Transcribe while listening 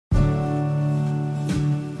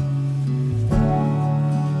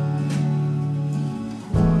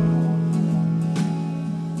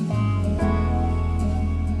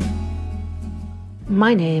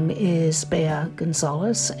My name is Bea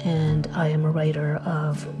Gonzalez, and I am a writer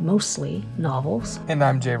of mostly novels. And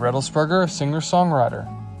I'm Jay Redelsberger, a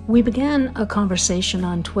singer-songwriter. We began a conversation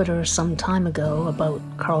on Twitter some time ago about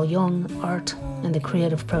Carl Jung, art, and the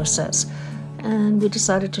creative process, and we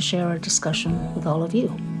decided to share our discussion with all of you.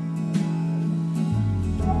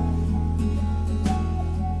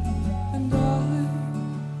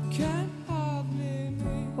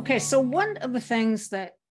 Okay, so one of the things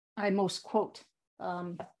that I most quote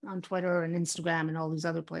on Twitter and Instagram and all these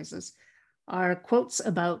other places are quotes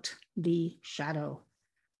about the shadow.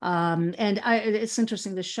 It's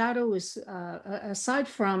interesting. The shadow is, aside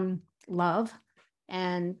from love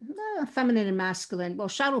and feminine and masculine, well,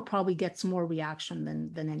 shadow probably gets more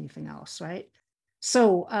reaction than anything else, right?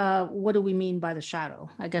 So what do we mean by the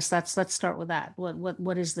shadow? I guess let's start with that.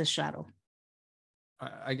 What is this shadow?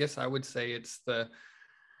 I guess I would say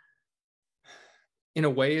in a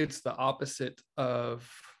way, it's the opposite of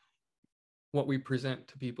what we present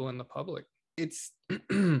to people in the public. It's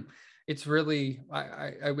it's really,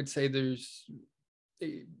 I would say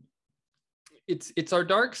it's our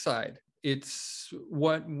dark side. It's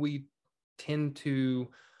what we tend to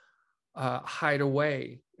hide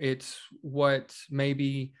away. It's what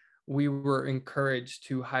maybe we were encouraged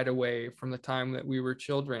to hide away from the time that we were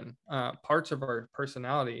children, parts of our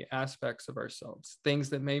personality, aspects of ourselves, things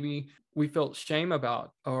that maybe we felt shame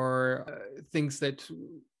about, or things that,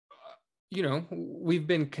 we've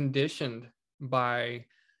been conditioned by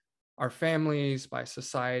our families, by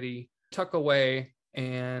society, tuck away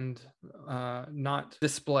and not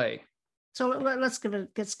display. So let's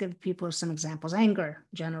give people some examples. Anger,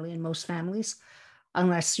 generally, in most families,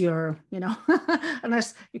 unless you're,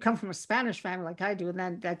 unless you come from a Spanish family like I do, and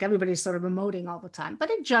then like everybody's sort of emoting all the time. But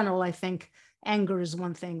in general, I think anger is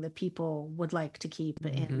one thing that people would like to keep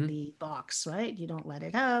in the box, right? You don't let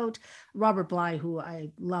it out. Robert Bly, who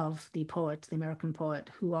I love, the poet, the American poet,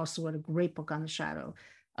 who also wrote a great book on the shadow,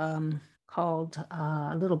 called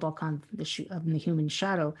a little book on the human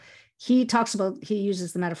shadow. He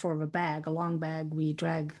uses the metaphor of a bag, a long bag we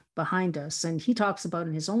drag behind us. And he talks about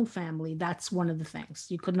in his own family, that's one of the things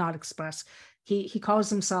you could not express. He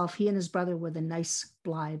calls himself, he and his brother were the nice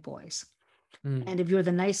Bly boys. And if you're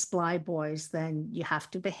the nice Bly boys, then you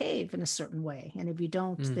have to behave in a certain way. And if you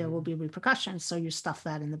don't, there will be repercussions. So you stuff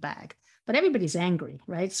that in the bag. But everybody's angry,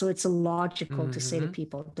 right? So it's illogical to say to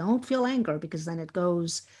people, don't feel anger, because then it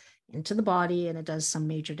goes into the body and it does some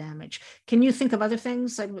major damage. Can you think of other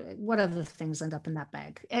things? Like, what other things end up in that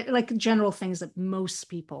bag? Like general things that most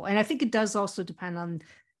people, and I think it does also depend on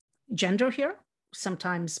gender here.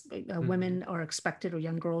 Sometimes women are expected, or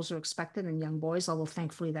young girls are expected, and young boys, although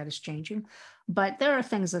thankfully that is changing. But there are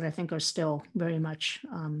things that I think are still very much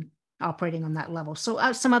operating on that level.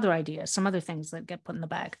 So some other ideas, some other things that get put in the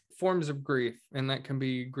bag. Forms of grief, and that can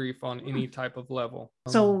be grief on any type of level.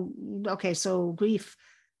 So grief.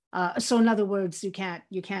 So in other words, you can't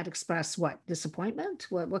express what? Disappointment?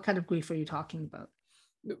 What kind of grief are you talking about?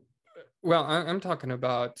 Well, I'm talking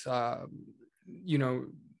about,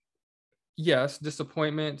 yes,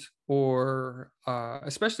 disappointment, or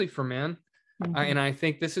especially for men. And I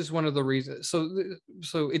think this is one of the reasons.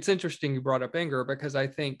 So it's interesting you brought up anger, because I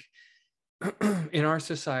think in our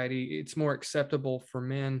society, it's more acceptable for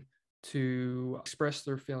men to express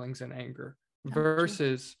their feelings in anger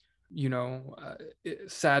versus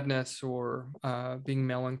sadness, or being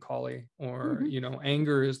melancholy, or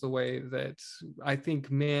anger is the way that I think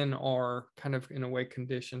men are kind of in a way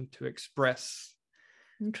conditioned to express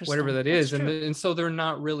whatever that is. And so they're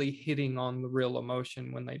not really hitting on the real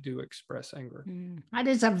emotion when they do express anger. That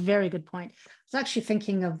is a very good point. I was actually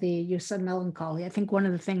thinking of you said melancholy. I think one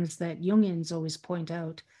of the things that Jungians always point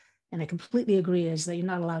out, and I completely agree, is that you're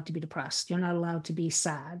not allowed to be depressed. You're not allowed to be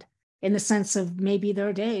sad, in the sense of maybe there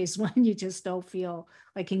are days when you just don't feel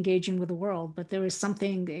like engaging with the world. But there is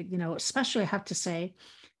something, especially I have to say,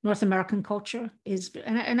 North American culture is,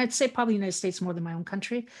 and I'd say probably United States more than my own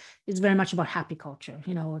country, is very much about happy culture,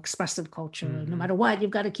 expressive culture. No matter what, you've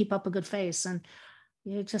got to keep up a good face. And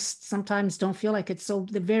you just sometimes don't feel like it. So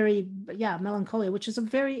the melancholia, which is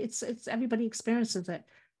it's everybody experiences it,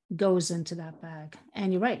 goes into that bag.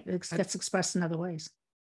 And you're right, it gets expressed in other ways.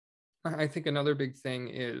 I think another big thing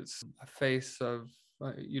is a face of,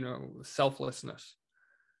 selflessness.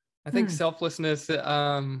 I think selflessness,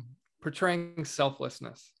 portraying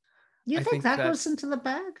selflessness. You think that goes into the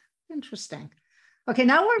bag? Interesting. Okay,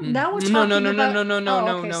 now we're talking about...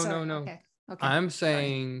 No. Okay. I'm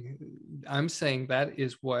saying that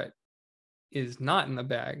is what is not in the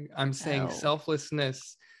bag. I'm saying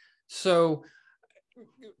selflessness. So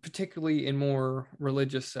particularly in more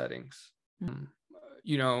religious settings,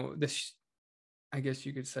 I guess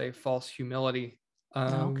you could say, false humility.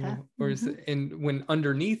 Okay. Or is Mhm. it, and when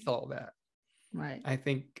underneath all that, Right. I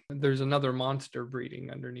think there's another monster breeding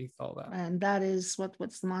underneath all that. And that is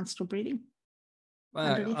what's the monster breeding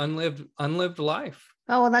underneath? Unlived life.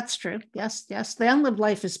 Oh, well, that's true. Yes, yes. The unlived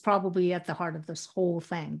life is probably at the heart of this whole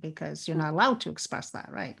thing because you're not allowed to express that,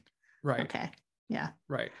 right? Right. Okay. Yeah.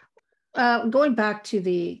 Right. Going back to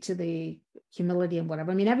the humility and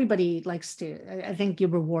whatever. I mean, everybody likes to. I think you're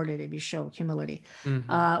rewarded if you show humility.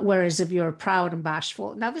 Mm-hmm. Whereas if you're proud and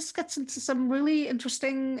bashful, now this gets into some really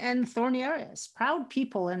interesting and thorny areas. Proud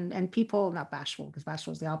people and people not bashful, because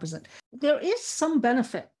bashful is the opposite. There is some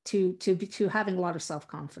benefit to having a lot of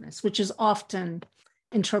self-confidence, which is often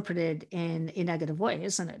interpreted in a negative way,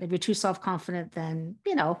 isn't it? If you're too self-confident, then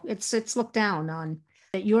it's looked down on.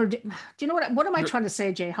 That you're, do you know what am I You're, trying to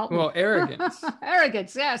say, Jay? Help well, me. arrogance.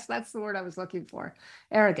 Arrogance. Yes, that's the word I was looking for.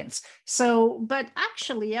 Arrogance. So, but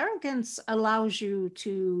actually, arrogance allows you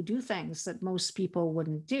to do things that most people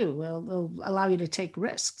wouldn't do. It'll allow you to take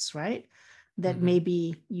risks, right? That Mm-hmm.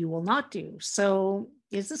 maybe you will not do. So,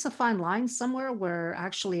 is this a fine line somewhere where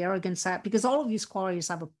actually arrogance, because all of these qualities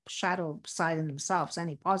have a shadow side in themselves,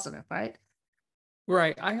 any positive, right?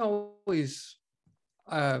 Right.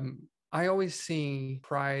 Um, I always see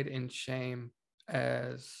pride and shame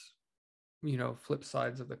as, flip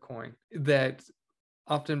sides of the coin. That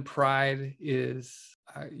often pride is,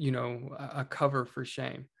 a cover for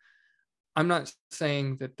shame. I'm not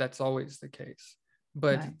saying that that's always the case,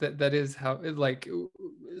 but Right. that is how, like,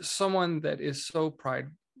 someone that is so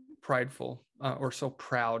prideful, or so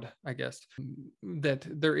proud, I guess, that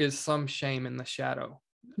there is some shame in the shadow.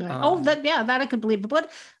 Right. Oh, Um, that yeah, that I could believe. But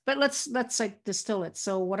let's like distill it.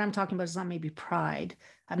 So what I'm talking about is not maybe pride.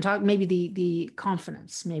 I'm talking maybe the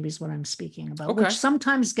confidence, maybe is what I'm speaking about, which okay,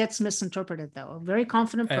 sometimes gets misinterpreted though. A very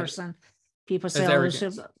confident as, person, people say, as oh, this is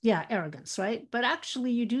arrogance, yeah, arrogance, right? But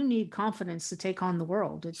actually you do need confidence to take on the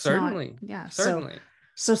world. It's not, certainly, yeah. So certainly.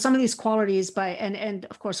 so some of these qualities by and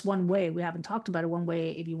of course one way we haven't talked about it, one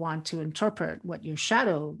way if you want to interpret what your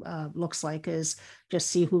shadow looks like is just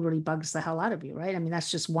see who really bugs the hell out of you, right? I mean, that's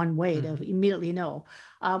just one way to Mm-hmm. immediately know.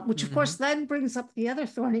 Which of Mm-hmm. course then brings up the other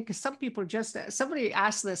thorny, because some people just somebody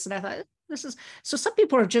asked this and I thought this is so some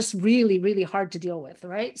people are just really really hard to deal with,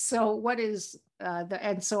 right? So what is the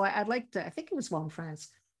and so I'd like to, I think it was Wong France,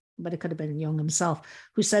 but it could have been Jung himself,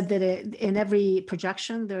 who said that in every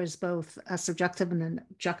projection there's both a subjective and an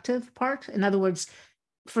objective part. In other words,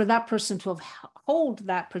 for that person to have hold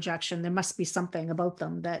that projection, there must be something about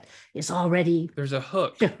them that is already There's a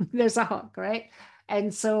hook. there's a hook, right?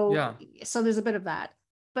 And so Yeah. so there's a bit of that.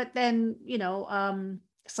 But then,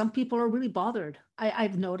 some people are really bothered.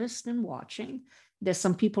 I've noticed in watching that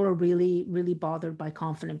some people are really, really bothered by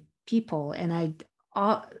confident people. And I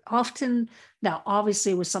often, now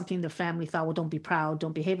obviously it was something the family thought, well, don't be proud,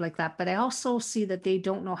 don't behave like that. But I also see that they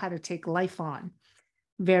don't know how to take life on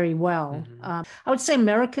very well. Mm-hmm. I would say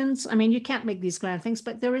Americans, I mean, you can't make these grand things,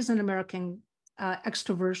 but there is an American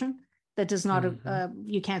extroversion that does not, Mm-hmm.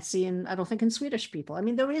 you can't see in, I don't think, in Swedish people. I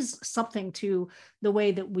mean, there is something to the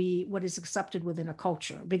way that what is accepted within a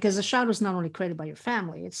culture, because a shadow is not only created by your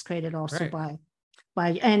family, it's created also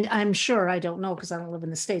Right. and I'm sure, I don't know because I don't live in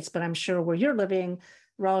the States, but I'm sure where you're living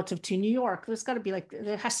relative to New York, there's got to be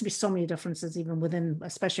there has to be so many differences even within,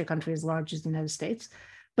 especially a country as large as the United States.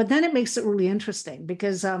 But then it makes it really interesting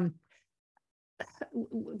because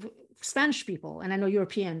Spanish people, and I know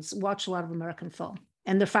Europeans, watch a lot of American film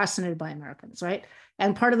and they're fascinated by Americans, right?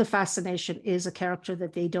 And part of the fascination is a character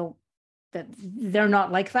that that they're not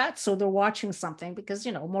like that. So they're watching something because,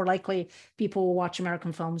 more likely people will watch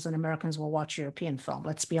American films and Americans will watch European film.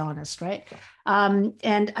 Let's be honest, right?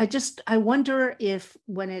 And I wonder if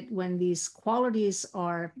when these qualities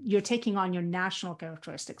are, you're taking on your national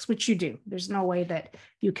characteristics, which you do, there's no way that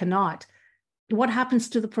you cannot. What happens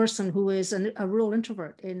to the person who is a real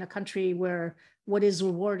introvert in a country where what is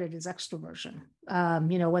rewarded is extroversion?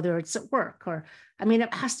 Whether it's at work or, I mean,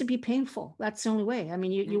 it has to be painful. That's the only way. I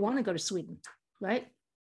mean, you want to go to Sweden, right?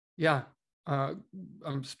 Yeah.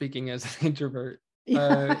 I'm speaking as an introvert.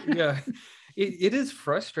 Yeah. Yeah. It is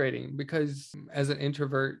frustrating because as an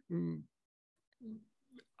introvert,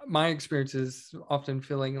 my experience is often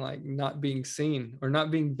feeling like not being seen or not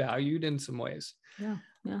being valued in some ways. Yeah.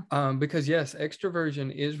 Yeah. Because yes,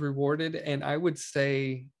 extroversion is rewarded. And I would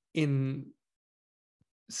say in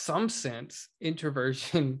some sense,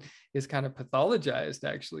 introversion is kind of pathologized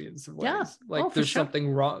actually in some Yeah. ways. Oh, Like for there's sure. something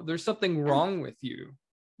wrong, there's something Yeah. wrong with you.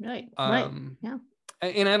 Right. Right. Um, Yeah.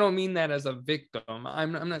 and I don't mean that as a victim.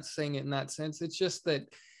 I'm not saying it in that sense. It's just that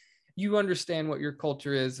you understand what your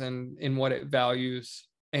culture is and what it values.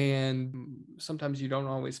 and sometimes you don't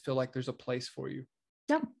always feel like there's a place for you.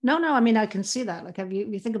 No, no, no. I mean, I can see that. Like, have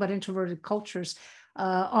you think about introverted cultures,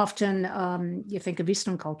 often you think of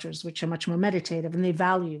Eastern cultures, which are much more meditative, and they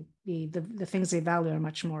value the things they value are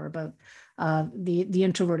much more about the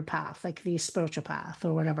introverted path, like the spiritual path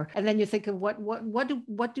or whatever. And then you think of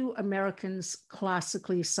what do Americans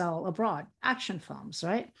classically sell abroad? Action films,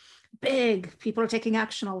 right? Big people are taking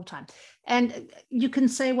action all the time. And you can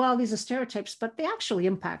say, well, these are stereotypes, but they actually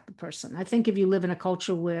impact the person. I think if you live in a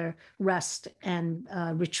culture where rest and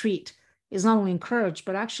retreat is not only encouraged,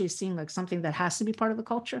 but actually seen like something that has to be part of the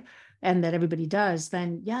culture and that everybody does,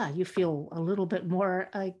 then yeah, you feel a little bit more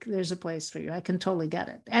like there's a place for you. I can totally get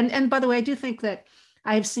it. And by the way, I do think that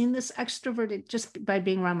I've seen this extroverted just by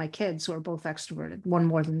being around my kids who are both extroverted, one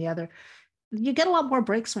more than the other. You get a lot more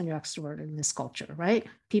breaks when you're extroverted in this culture, right?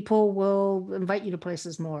 People will invite you to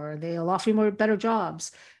places more. They'll offer you more better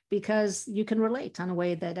jobs because you can relate on a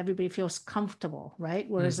way that everybody feels comfortable, right?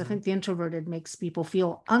 Whereas I think the introverted makes people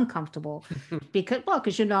feel uncomfortable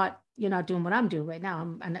because you're not doing what I'm doing right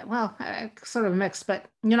now. I sort of mixed, but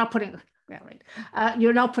you're not putting yeah, right.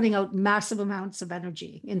 You're not putting out massive amounts of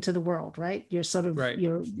energy into the world, right? You're sort of Right.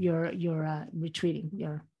 you're retreating.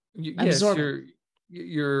 You're Yes, absorbing.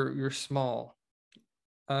 you're small.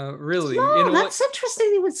 Really, in Small, a way. that's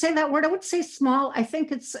interesting you would say that word. I would say small. I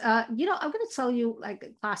think it's, I'm going to tell you like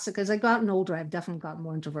classic, as I gotten older, I've definitely gotten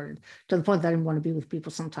more introverted to the point that I didn't want to be with people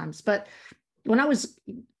sometimes. But when I was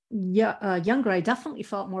younger, I definitely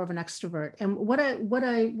felt more of an extrovert. And what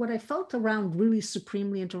I felt around really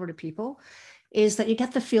supremely introverted people is that you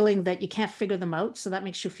get the feeling that you can't figure them out. So that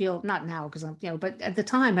makes you feel, not now, because but at the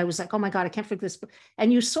time I was like, oh my God, I can't figure this.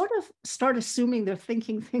 And you sort of start assuming they're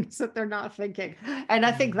thinking things that they're not thinking. And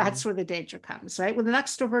I think Mhm. that's where the danger comes, right? With an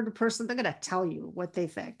extroverted person, they're going to tell you what they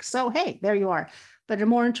think. So, hey, there you are. But a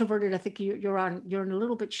more introverted, I think you're in a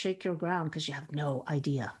little bit shake your ground because you have no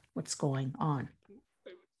idea what's going on.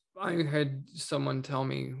 I had someone tell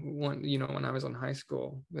me when I was in high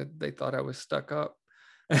school that they thought I was stuck up.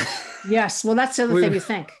 Yes. Well, that's the other thing We, you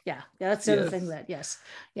think. Yeah. Yeah. That's the other thing yes, that, yes.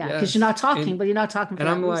 Yeah. Because you're yes, not talking, but you're not talking for and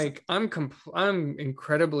that I'm reason. like, I'm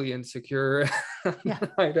incredibly insecure. Yeah.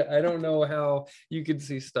 I don't know how you could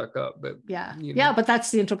see stuck up, but Yeah. you know. Yeah. But that's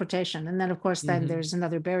the interpretation. And then, of course, then Mhm. there's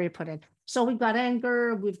another barrier put in. So we've got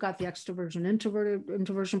anger, we've got the extroversion,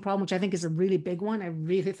 introversion problem, which I think is a really big one. I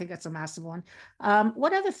really think that's a massive one.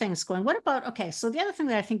 What other things going? What about, okay. So the other thing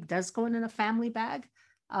that I think does go in a family bag,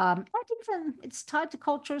 or even it's tied to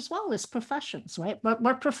culture as well, is professions, right? But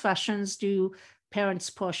what professions do parents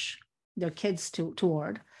push their kids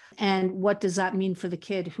toward? And what does that mean for the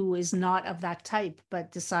kid who is not of that type,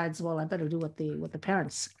 but decides, well, I better do what the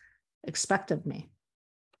parents expect of me.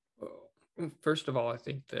 First of all, I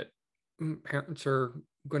think that parents are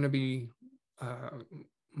going to be uh,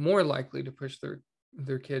 more likely to push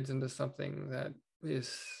their kids into something that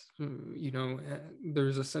is,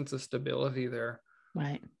 there's a sense of stability there.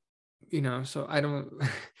 Right. So I don't.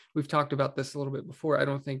 We've talked about this a little bit before. I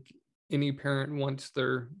don't think any parent wants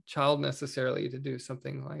their child necessarily to do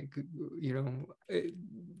something like, you know, eh,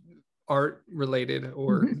 art related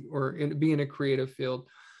Mhm. or be in a creative field,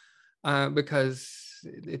 because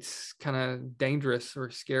it's kind of dangerous or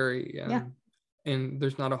scary, Yeah. and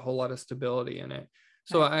there's not a whole lot of stability in it.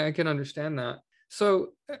 So Right. I can understand that.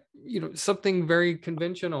 So, something very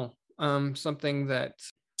conventional, something that,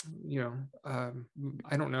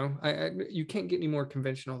 I don't know. You can't get any more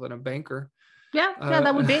conventional than a banker. Yeah. Yeah.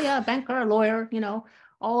 That would Uh, be a banker, a lawyer,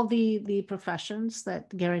 all the professions that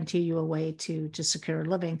guarantee you a way to secure a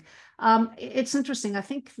living. It's interesting. I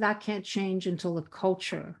think that can't change until the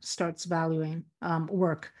culture starts valuing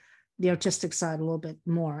work, the artistic side a little bit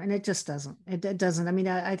more. And it just doesn't. It doesn't. I mean,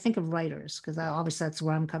 I think of writers because obviously that's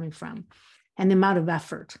where I'm coming from. And the amount of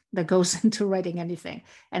effort that goes into writing anything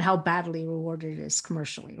and how badly rewarded it is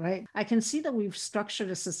commercially, right? I can see that we've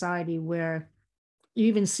structured a society where you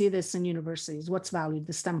even see this in universities. What's valued?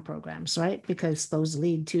 The STEM programs, right? Because those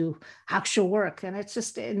lead to actual work. And it's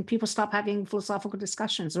just, and people stop having philosophical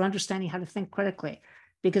discussions or understanding how to think critically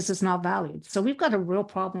because it's not valued. So we've got a real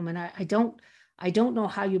problem. And I don't know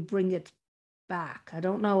how you bring it back. I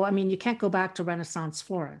don't know. I mean, you can't go back to Renaissance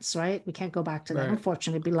Florence, right? We can't go back to that. right.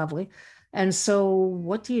 Unfortunately, it'd be lovely. And so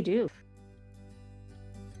what do you do?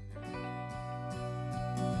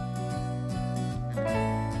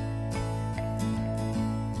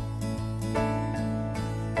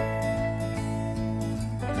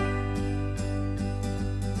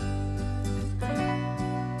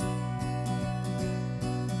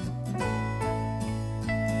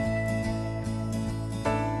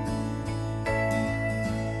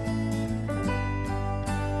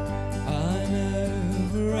 I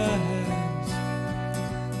never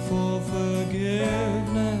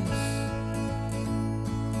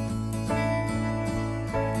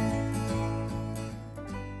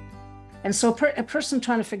And so a person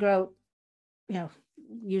trying to figure out, you know,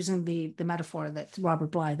 using the metaphor that Robert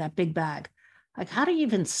Bly, that big bag, like how do you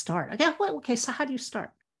even start? Okay, well, okay, so how do you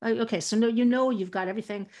start? Okay, so no, you've got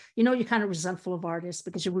everything. You're kind of resentful of artists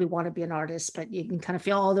because you really want to be an artist, but you can kind of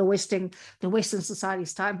feel, oh, they're wasting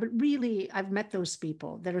society's time. But really, I've met those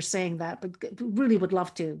people that are saying that, but really would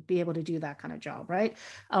love to be able to do that kind of job, right?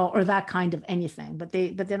 Or that kind of anything, but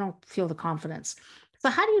they don't feel the confidence. So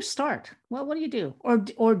how do you start? Well, what do you do?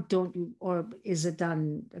 Or don't you, or is it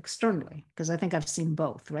done externally? Because I think I've seen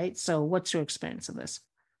both, right? So what's your experience of this?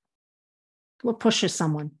 What pushes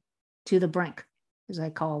someone to the brink, as I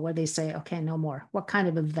call, where they say, okay, no more? What kind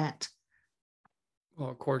of event? Well,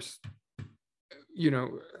 of course,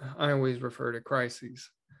 I always refer to crises.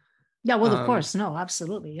 Yeah, well, of course, no,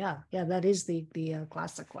 absolutely, yeah, yeah, that is the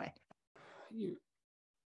classic way.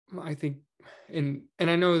 I think, and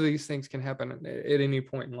I know these things can happen at any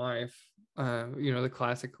point in life. The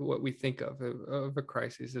classic, what we think of a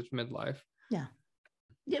crisis is midlife. Yeah.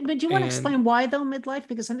 Yeah, but do you want to explain why though midlife?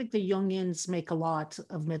 Because I think the Jungians make a lot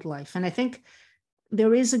of midlife, and I think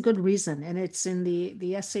there is a good reason, and it's in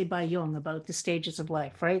the essay by Jung about the stages of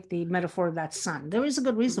life, right? The metaphor of that sun. There is a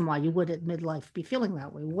good reason why you would at midlife be feeling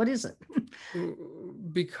that way. What is it?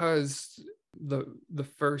 Because the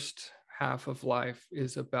first half of life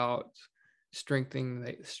is about strengthening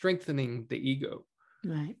the ego,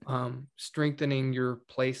 right? Strengthening your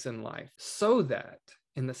place in life, so that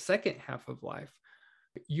in the second half of life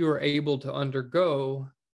you're able to undergo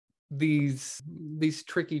these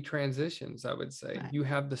tricky transitions. I would say you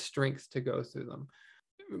have the strength to go through them,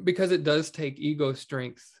 because it does take ego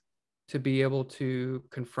strength to be able to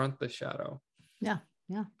confront the shadow. Yeah,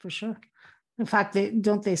 for sure. In fact,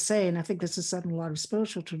 they say, and I think this is said in a lot of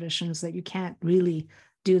spiritual traditions, that you can't really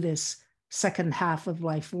do this second half of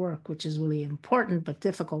life work, which is really important but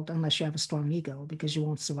difficult, unless you have a strong ego, because you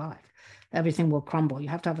won't survive. Everything will crumble. You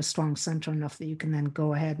have to have a strong center enough that you can then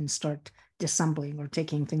go ahead and start disassembling or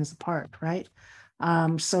taking things apart, right?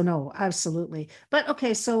 So no, absolutely. But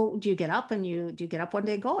okay, so do you get up do you get up one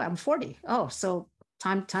day and go, I'm 40. Oh, so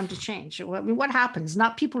time to change. I mean, what happens?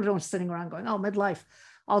 Not people don't sitting around going, oh, midlife,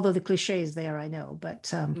 although the cliche is there, I know,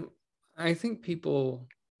 but I think people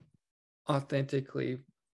authentically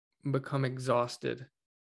become exhausted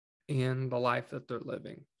in the life that they're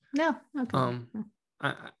living. Yeah. Okay.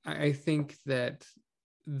 I think that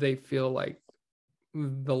they feel like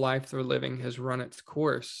the life they're living has run its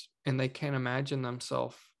course, and they can't imagine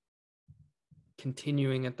themselves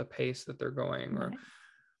continuing at the pace that they're going. Right.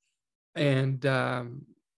 And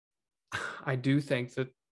I do think that,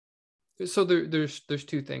 so there's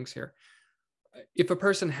two things here. If a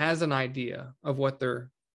person has an idea of what their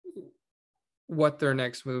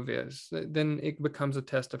next move is, then it becomes a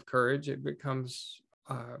test of courage. It becomes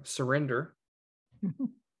surrender. Mm-hmm.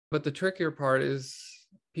 But the trickier part is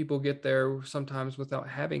people get there sometimes without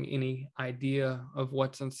having any idea of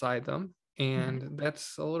what's inside them. And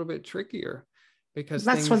that's a little bit trickier, because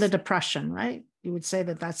that's for the depression, right? You would say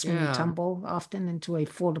that that's when you tumble often into a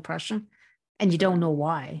full depression, and you don't know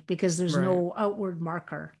why, because there's no outward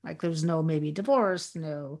marker. Like there's no maybe divorce,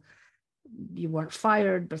 no, you weren't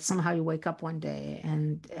fired, but somehow you wake up one day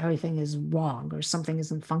and everything is wrong or something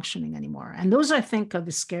isn't functioning anymore. And those, I think, are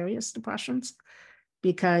the scariest depressions,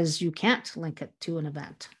 because you can't link it to an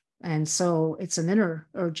event. And so it's an inner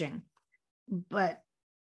urging. But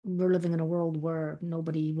we're living in a world where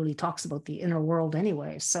nobody really talks about the inner world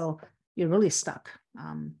anyway. So you're really stuck.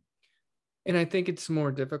 And I think it's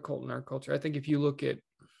more difficult in our culture. I think if you look at,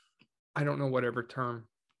 I don't know whatever term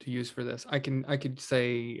to use for this. I could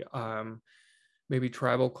say maybe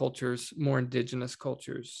tribal cultures, more indigenous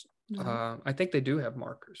cultures. I think they do have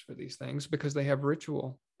markers for these things, because they have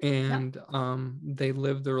ritual, and they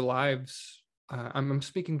live their lives. I'm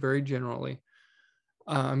speaking very generally.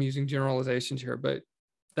 I'm using generalizations here, but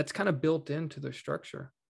that's kind of built into their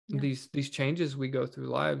structure. These changes we go through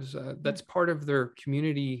lives, that's part of their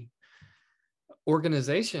community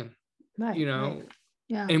organization.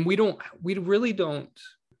 And we really don't,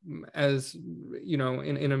 as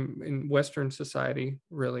in Western society,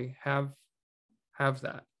 really have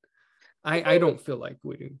that. I don't feel like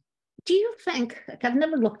we do. Do you think, like, I've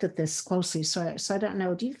never looked at this closely, so I don't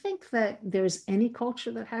know, do you think that there's any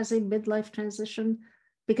culture that has a midlife transition?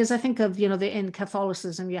 Because I think of, in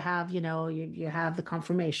Catholicism, you have, you have the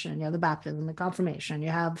confirmation, you have the baptism, the confirmation, you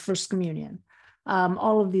have first communion,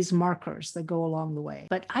 all of these markers that go along the way.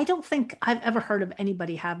 But I don't think I've ever heard of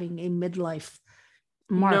anybody having a midlife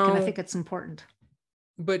mark, and I think it's important.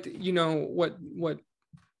 But what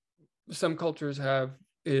some cultures have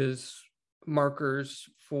is markers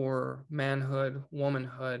for manhood,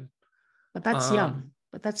 womanhood. But that's young.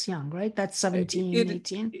 but that's young, right? That's It 17, it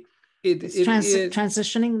 18. it, It's it is.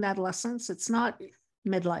 transitioning adolescence. It's not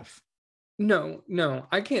midlife. No, no,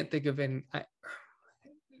 I can't think of any.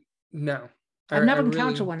 No, I've I never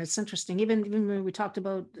encountered really. one. It's interesting. Even when we talked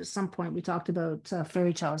about at some point, we talked about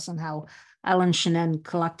fairy tales and how Alan Shannon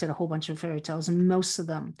collected a whole bunch of fairy tales, and most of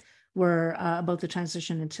them were about the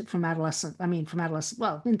transition from adolescent. I mean, from adolescent,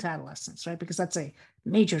 well, into adolescence, right? Because that's a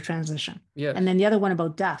major transition. And Yes. then the other one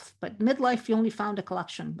about death. But midlife, you only found a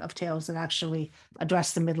collection of tales that actually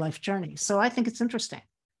address the midlife journey. So I think it's interesting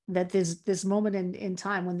that there's this moment in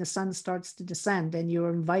time when the sun starts to descend and you're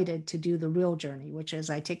invited to do the real journey, which is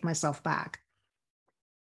I take myself back.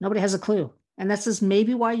 Nobody has a clue. And this is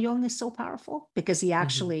maybe why Jung is so powerful, because he Mhm.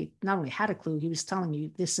 actually not only had a clue, he was telling you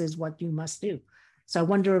this is what you must do. So I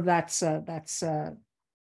wonder if that's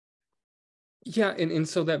Yeah, and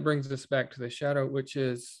so that brings us back to the shadow, which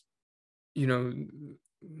is, you know,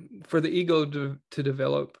 for the ego to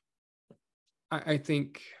develop. I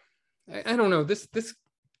think I don't know,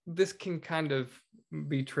 this can kind of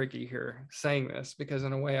be tricky here saying this, because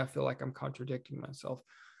in a way I feel like I'm contradicting myself.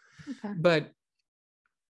 okay. But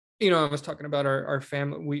I was talking about our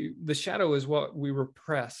family. The shadow is what we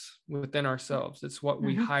repress within ourselves. It's what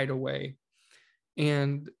we Mm-hmm. hide away.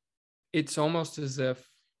 And it's almost as if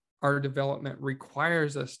our development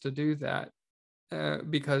requires us to do that,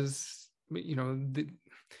 because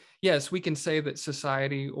yes, we can say that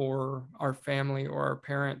society or our family or our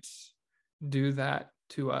parents do that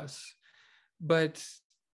to us, but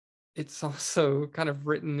it's also kind of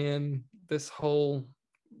written in this whole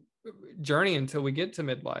journey until we get to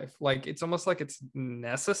midlife. Like, it's almost like it's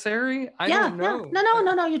necessary. I Yeah, don't yeah.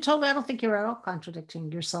 know. No. You totally, I don't think you're at all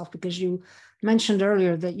contradicting yourself because you mentioned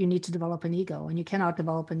earlier that you need to develop an ego and you cannot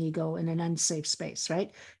develop an ego in an unsafe space,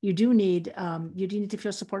 right? You do need to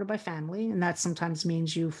feel supported by family. And that sometimes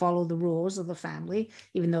means you follow the rules of the family,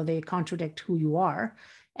 even though they contradict who you are.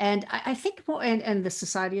 And I think, and the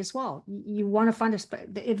society as well. You want to find a space.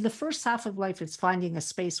 If the first half of life is finding a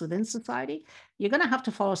space within society, you're going to have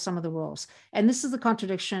to follow some of the rules. And this is the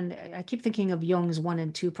contradiction. I keep thinking of Jung's 1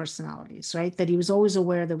 and 2 personalities, right? That he was always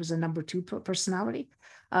aware there was a number 2 personality.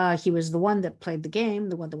 He was the one that played the game,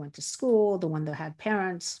 the one that went to school, the one that had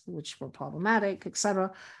parents, which were problematic, etc.,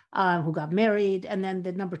 who got married. And then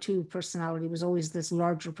the number 2 personality was always this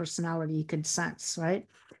larger personality he could sense, right?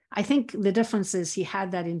 I think the difference is he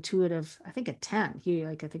had that intuitive, I think at 10,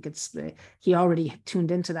 I think he already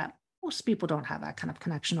tuned into that. Most people don't have that kind of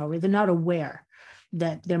connection already. They're not aware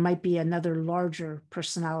that there might be another larger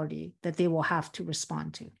personality that they will have to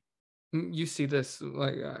respond to. You see this,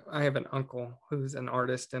 like, I have an uncle who's an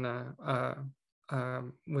artist and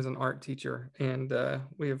was an art teacher, and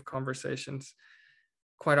we have conversations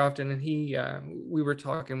quite often. And we were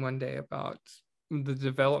talking one day about the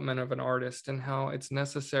development of an artist and how it's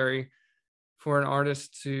necessary for an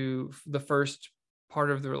artist to the first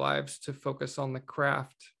part of their lives to focus on the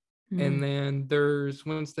craft, and Mm, then there's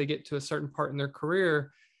once they get to a certain part in their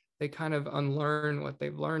career, they kind of unlearn what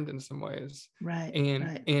they've learned in some ways. right, and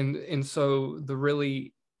right, and and so the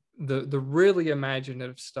really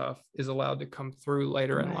imaginative stuff is allowed to come through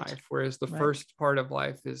later in right, life, whereas the right. first part of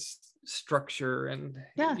life is structure and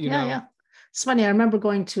Yeah, you yeah, know yeah. It's funny. I remember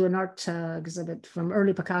going to an art exhibit from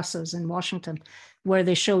early Picasso's in Washington, where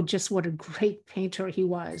they showed just what a great painter he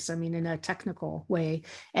was. I mean, in a technical way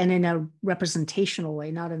and in a representational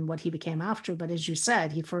way, not in what he became after. But as you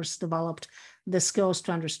said, he first developed the skills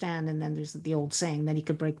to understand. And then there's the old saying that he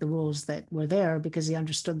could break the rules that were there because he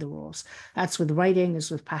understood the rules. That's with writing,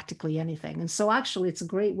 is with practically anything. And so actually, it's a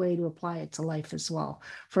great way to apply it to life as well.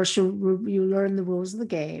 First, you learn the rules of the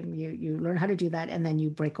game, you learn how to do that, and then you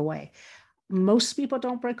break away. Most people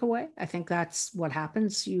don't break away. I think that's what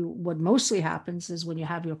happens. What mostly happens is when you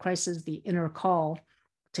have your crisis, the inner call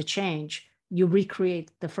to change, you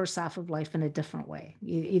recreate the first half of life in a different way,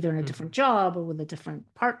 either in a different mhm. job or with a different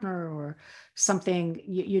partner or something.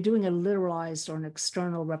 You're doing a literalized or an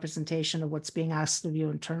external representation of what's being asked of you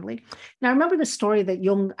internally. Now, I remember the story that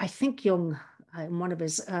Jung, I think Jung, in one of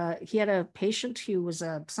his, he had a patient who was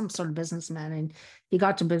some sort of businessman, and he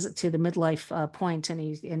got to visit to the midlife point, and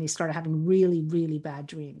he started having really really bad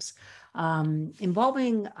dreams,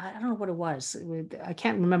 involving, I don't know what it was. I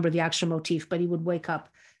can't remember the actual motif, but he would wake up,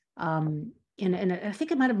 in I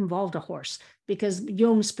think it might have involved a horse, because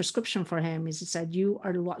Jung's prescription for him is, he said,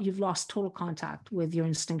 you've lost total contact with your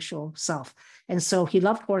instinctual self. And so he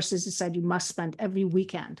loved horses. He said you must spend every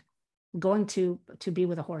weekend going to be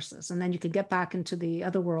with the horses, and then you could get back into the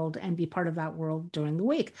other world and be part of that world during the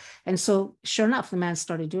week. And so sure enough, the man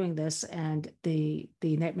started doing this, and the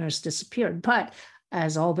nightmares disappeared. But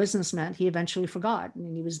as all businessmen, he eventually forgot,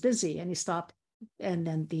 and he was busy, and he stopped and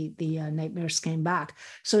then the nightmares came back.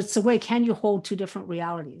 So it's the way, can you hold two different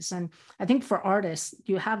realities? And I think for artists,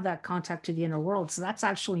 you have that contact to the inner world. So that's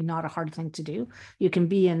actually not a hard thing to do. You can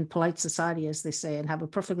be in polite society, as they say, and have a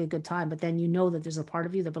perfectly good time, but then you know that there's a part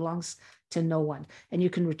of you that belongs to no one. And you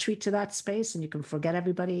can retreat to that space and you can forget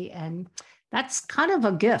everybody. And that's kind of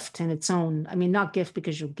a gift in its own. I mean, not gift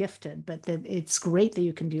because you're gifted, but that it's great that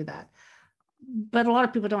you can do that. But a lot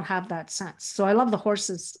of people don't have that sense. So I love the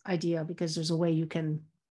horses idea because there's a way you can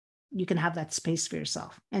have that space for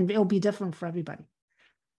yourself, and it'll be different for everybody.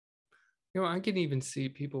 I can even see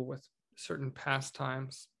people with certain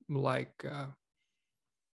pastimes, like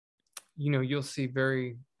you'll see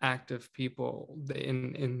very active people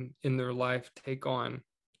in their life take on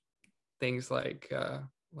things like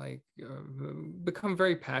become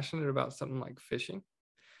very passionate about something like fishing.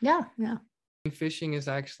 Yeah, yeah. And fishing is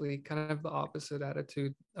actually kind of the opposite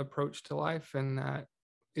attitude approach to life, and that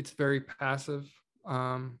it's very passive.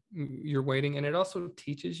 You're waiting, and it also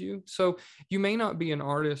teaches you. So you may not be an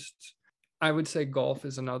artist. I would say golf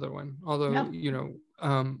is another one, although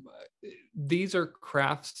these are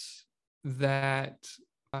crafts that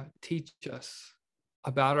teach us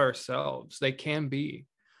about ourselves. They can be.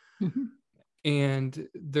 Mm-hmm. And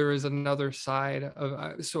there is another side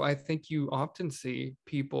of, so I think you often see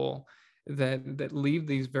people that leave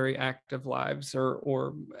these very active lives,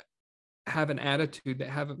 or have an attitude, that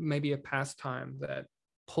have maybe a pastime that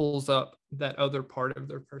pulls up that other part of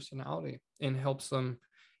their personality and helps them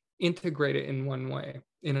integrate it in one way,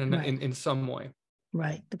 in some way.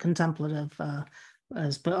 Right. The contemplative,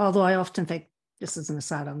 but although I often think, this is an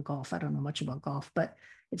aside on golf, I don't know much about golf, but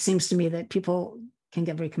it seems to me that people can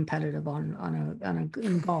get very competitive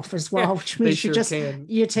in golf as well, which means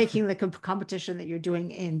you're taking the competition that you're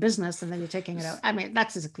doing in business, and then you're taking it out. I mean,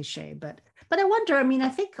 that's as a cliche, but I wonder, I mean, I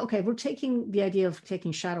think, okay, we're taking the idea of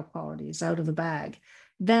taking shadow qualities out of the bag,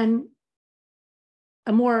 then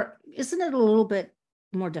isn't it a little bit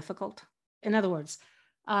more difficult? In other words,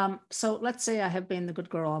 so let's say I have been the good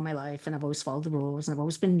girl all my life, and I've always followed the rules, and I've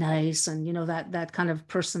always been nice, and that kind of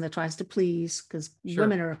person that tries to please, because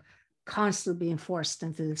women are constantly being forced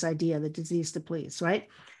into this idea, the disease to please, right?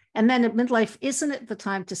 And then at midlife, isn't it the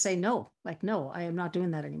time to say no? Like, no, I am not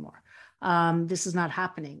doing that anymore. This is not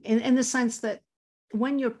happening. In the sense that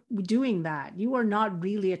when you're doing that, you are not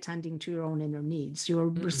really attending to your own inner needs. You're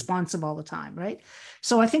responsive all the time, right?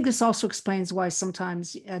 So I think this also explains why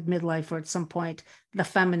sometimes at midlife, or at some point, the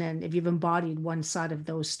feminine, if you've embodied one side of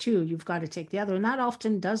those two, you've got to take the other. And that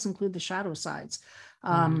often does include the shadow sides,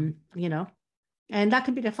 and that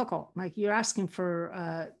can be difficult. Like, you're asking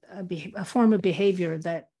for a form of behavior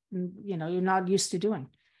that, you're not used to doing.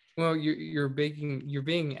 Well, you're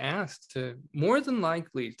being asked to more than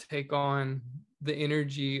likely take on the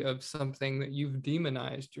energy of something that you've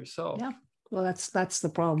demonized yourself. Yeah. Well, that's the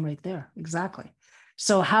problem right there. Exactly.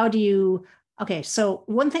 So how do you, okay, so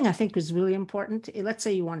one thing I think is really important, let's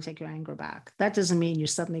say you want to take your anger back. That doesn't mean you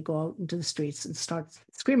suddenly go out into the streets and start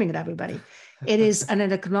screaming at everybody. It is an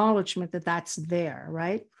acknowledgement that that's there,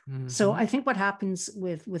 right? Mm-hmm. So I think what happens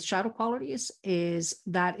with shadow qualities is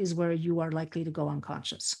that is where you are likely to go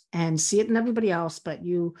unconscious and see it in everybody else, but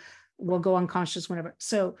you will go unconscious whenever.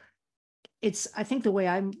 So I think the way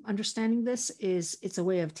I'm understanding this is it's a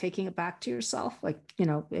way of taking it back to yourself. Like,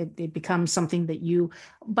 it becomes something that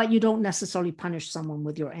but you don't necessarily punish someone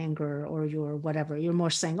with your anger or your whatever. You're more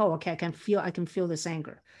saying, oh, okay, I can feel this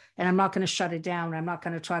anger, and I'm not going to shut it down. I'm not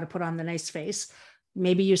going to try to put on the nice face.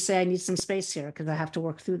 Maybe you say, I need some space here because I have to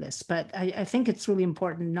work through this. But I think it's really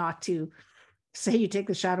important not to say you take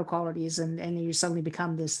the shadow qualities and you suddenly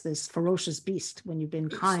become this ferocious beast when you've been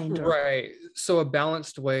kind. Right. So a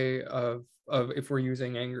balanced way of, if we're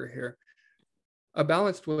using anger here, a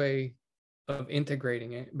balanced way of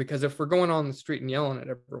integrating it, because if we're going on the street and yelling at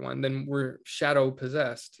everyone, then we're shadow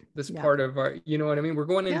possessed. This part of our, you know what I mean? We're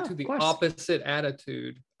going into the opposite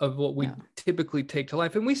attitude of what we typically take to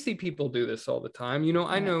life. And we see people do this all the time.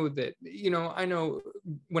 I know that, I know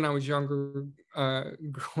when I was younger,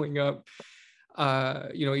 growing up,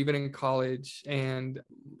 even in college, and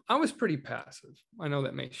I was pretty passive. I know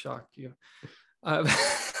that may shock you.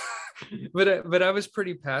 But I was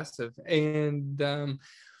pretty passive. And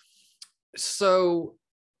so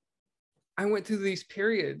I went through these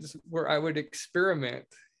periods where I would experiment,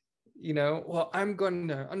 well, I'm going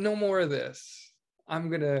to, no more of this. I'm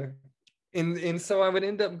going to, and so I would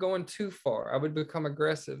end up going too far. I would become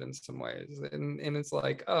aggressive in some ways. And it's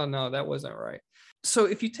like, oh no, that wasn't right. So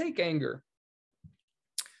if you take anger,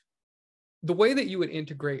 the way that you would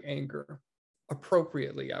integrate anger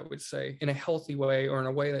appropriately, I would say, in a healthy way, or in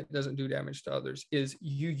a way that doesn't do damage to others, is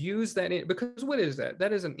you use that because what is that?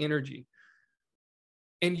 That is an energy.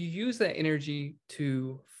 and you use that energy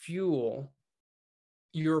to fuel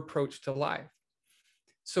your approach to life.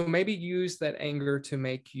 So maybe use that anger to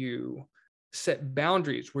make you set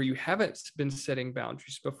boundaries where you haven't been setting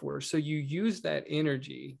boundaries before. So you use that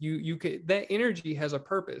energy. You could, that energy has a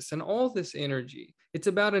purpose, and all this energy, it's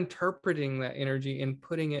about interpreting that energy and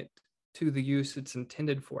putting it to the use it's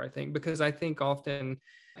intended for, I think, because I think often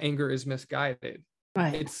anger is misguided.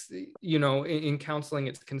 Right. It's, you know, in counseling,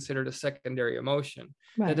 it's considered a secondary emotion.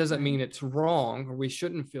 That Right. doesn't Right. mean it's wrong or we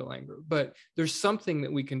shouldn't feel anger, but there's something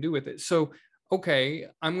that we can do with it. So, okay,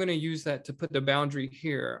 I'm going to use that to put the boundary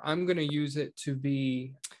here. I'm going to use it to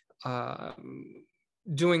be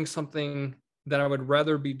doing something that I would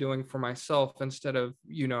rather be doing for myself instead of,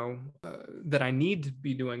 you know, that I need to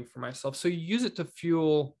be doing for myself. So you use it to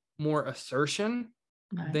fuel more assertion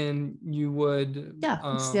Right. than you would. Yeah,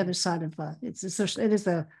 it's the other side of it's assertion. It is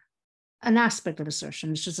an aspect of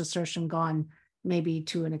assertion. It's just assertion gone maybe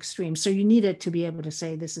to an extreme. So you need it to be able to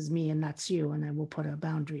say, this is me and that's you, and I will put a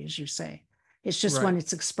boundary, as you say. It's just when Right,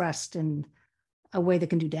 it's expressed in a way that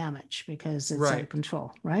can do damage because it's out of right,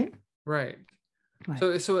 control, right? right.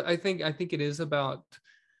 Right. So I think it is about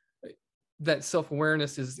that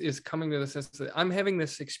self-awareness is coming to the sense that I'm having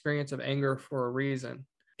this experience of anger for a reason,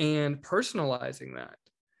 and personalizing that,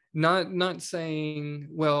 not saying,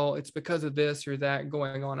 well, it's because of this or that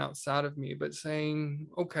going on outside of me, but saying,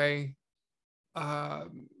 okay, uh,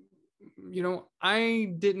 you know,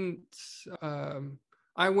 I didn't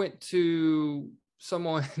I went to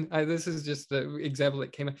someone this is just the example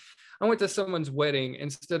that came in. I went to someone's wedding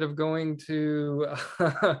instead of going to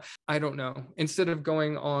I don't know, instead of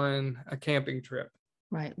going on a camping trip,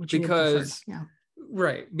 Right. Which you would prefer. because Yeah.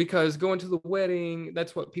 right, because going to the wedding,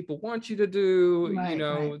 that's what people want you to do, you Right. Right.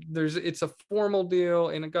 know, it's a formal deal,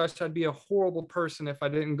 and gosh, I'd be a horrible person if I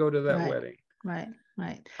didn't go to that Right. wedding. Right.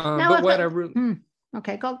 Right. Now But I've what I got, really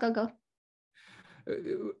okay, go.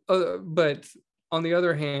 but on the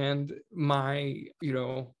other hand, my, you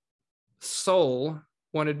know, soul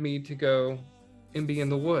wanted me to go and be in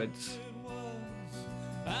the woods.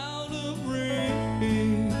 Out of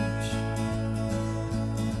reach.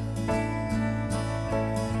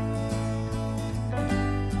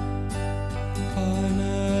 I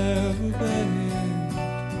never begged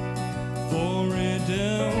for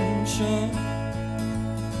redemption.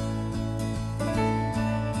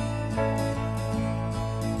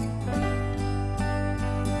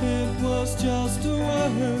 It was just a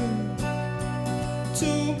word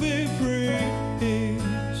to be preached.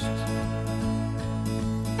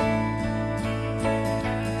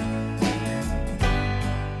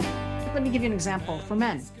 Let me give you an example for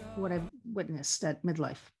men. What I've witnessed at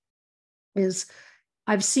midlife is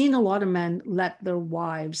I've seen a lot of men let their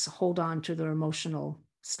wives hold on to their emotional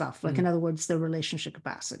stuff. Like, in Mm, other words, their relationship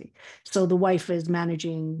capacity. So the wife is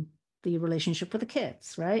managing the relationship with the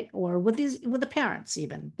kids, right? Or with the parents,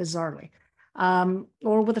 even bizarrely,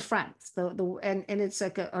 or with the friends. And it's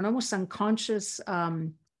like an almost unconscious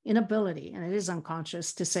inability, and it is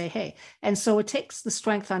unconscious to say, hey. And so it takes the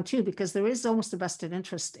strength on too, because there is almost a vested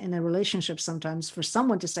interest in a relationship sometimes for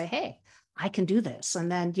someone to say, hey, I can do this.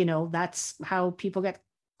 And then, that's how people get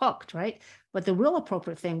hooked, right? But the real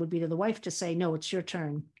appropriate thing would be to the wife to say, no, it's your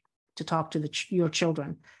turn to talk to your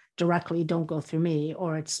children directly. Don't go through me,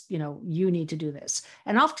 or it's, you need to do this.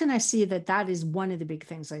 And often I see that is one of the big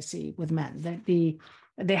things I see with men, that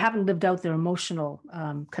they haven't lived out their emotional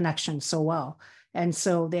connection so well. And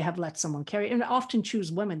so they have let someone carry, and often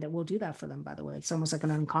choose women that will do that for them, by the way. It's almost like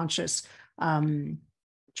an unconscious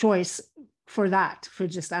choice for that, for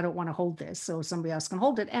just, I don't want to hold this, so somebody else can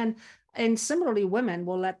hold it. And similarly, women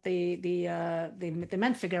will let the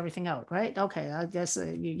men figure everything out, right? Okay, I guess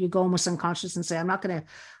you go almost unconscious and say, I'm not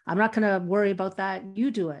gonna worry about that.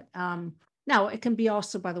 You do it. Now it can be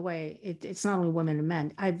also, by the way, it's not only women and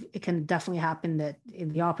men. It can definitely happen that in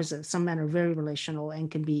the opposite, some men are very relational and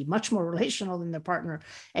can be much more relational than their partner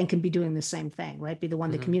and can be doing the same thing, right? Be the one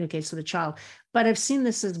that mhm. communicates with the child. But I've seen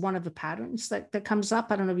this as one of the patterns that comes up.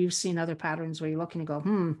 I don't know if you've seen other patterns where you're looking and go,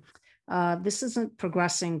 this isn't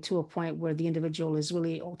progressing to a point where the individual is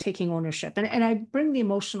really taking ownership. And I bring the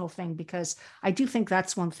emotional thing because I do think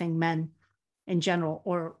that's one thing men in general,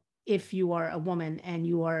 or if you are a woman and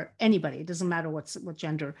you are anybody, it doesn't matter what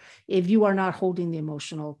gender, if you are not holding the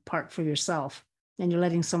emotional part for yourself and you're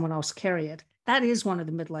letting someone else carry it, that is one of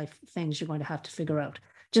the midlife things you're going to have to figure out.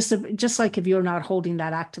 Just like if you're not holding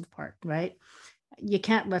that active part, right? You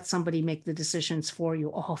can't let somebody make the decisions for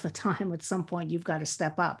you all the time. At some point, you've got to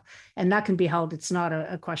step up. And that can be held. It's not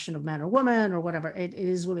a question of man or woman or whatever. It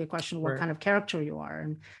is really a question of what Right. kind of character you are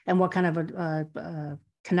and what kind of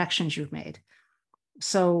connections you've made.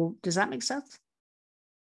 So does that make sense?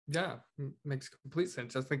 Yeah, makes complete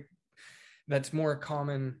sense. I think that's more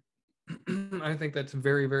common. I think that's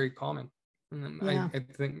very, very common. And Yeah. I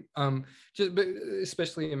think just but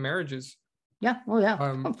especially in marriages. Yeah. Oh, yeah.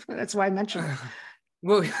 Um, That's why I mentioned it.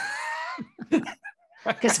 well,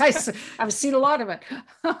 Because I've seen a lot of it.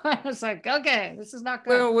 I was like, okay, this is not good.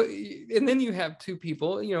 well, and then you have two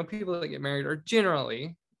people. People that get married are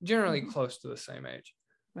generally Mhm. close to the same age,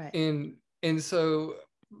 Right. and so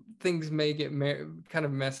things may get kind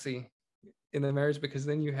of messy in the marriage, because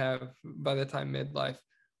then you have, by the time midlife,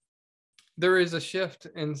 there is a shift,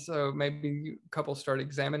 and so maybe couples start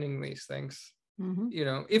examining these things, Hmm.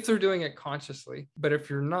 if they're doing it consciously. But if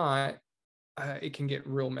you're not, it can get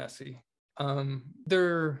real messy.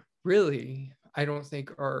 There really, I don't think,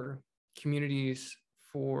 are communities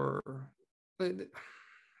for.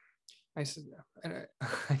 I said,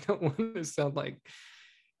 I don't want to sound like.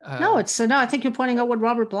 No, I think you're pointing out what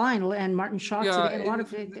Robert Blind and Martin Shaw Yeah, today, and a lot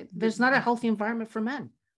of there's not a healthy environment for men.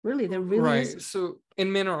 Really, there really right. is. So,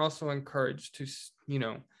 and men are also encouraged to,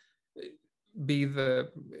 be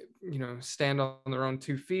the, stand on their own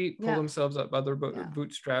 2 feet, pull Yeah. themselves up by their Yeah.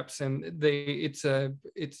 bootstraps, and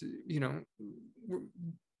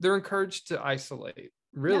they're encouraged to isolate,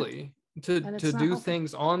 really, And to it's not do healthy.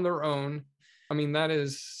 things on their own. I mean, that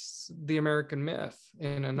is the American myth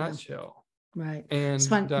in a Yeah. nutshell. Right. It's And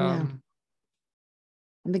fun. Yeah.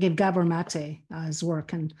 I'm thinking of Gabor Mate, his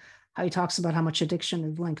work, and how he talks about how much addiction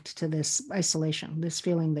is linked to this isolation, this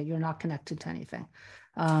feeling that you're not connected to anything.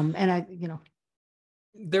 And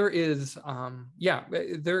there is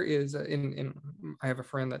there is I have a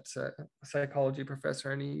friend that's a psychology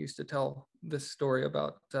professor, and he used to tell this story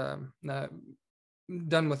about done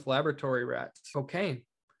with laboratory rats, cocaine.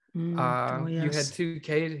 oh yes,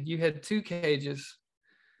 You had two cages,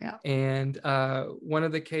 yeah, and one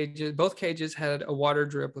of the cages, both cages had a water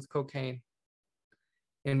drip with cocaine.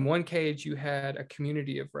 In one cage you had a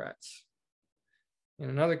community of rats. In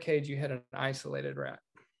another cage you had an isolated rat.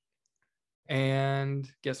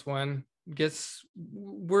 And guess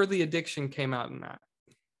where the addiction came out in that?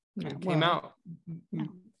 yeah. It came out Yeah.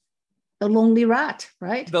 The lonely rat,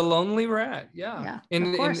 right? the lonely rat. Yeah. Yeah, And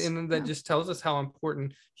of course. and that Yeah. just tells us how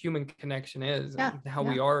important human connection is, Yeah, and how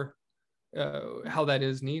yeah. we are, how that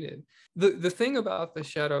is needed. The thing about the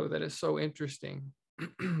shadow that is so interesting,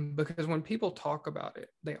 because when people talk about it,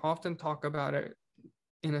 they often talk about it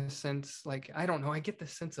in a sense, like, I don't know, I get the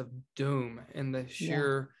sense of doom and the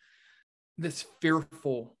sheer, this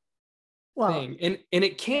fearful Well, thing, and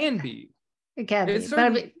it can be. it can be, It's but I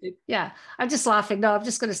mean, certainly yeah, I'm just laughing. No, I'm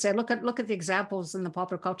just going to say, look at the examples in the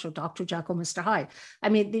popular culture, Dr. Jekyll, Mr. Hyde. I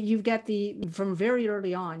mean, you get from very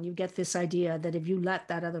early on, you get this idea that if you let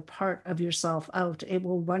that other part of yourself out, it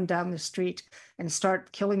will run down the street and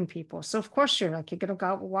start killing people. So of course you're going to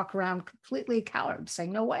go walk around completely a coward,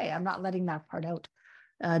 saying, no way, I'm not letting that part out.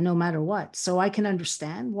 No matter what. So I can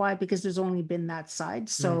understand why, because there's only been that side.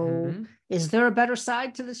 So is there a better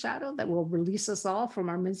side to the shadow that will release us all from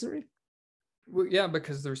our misery? Well, yeah,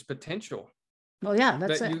 because there's potential. Well, yeah,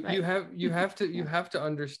 that's that it. you have to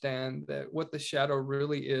understand that what the shadow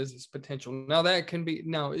really is potential. Now that can be,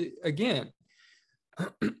 again,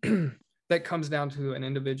 that comes down to an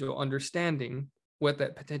individual understanding what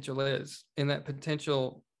that potential is, and that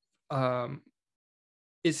potential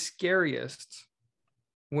is scariest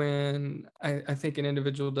when I think an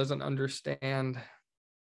individual doesn't understand,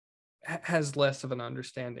 has less of an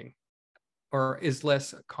understanding, or is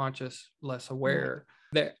less conscious, less aware,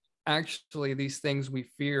 that actually these things we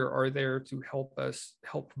fear are there to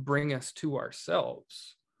help bring us to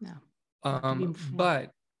ourselves.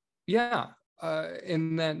 But yeah,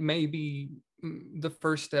 and that maybe the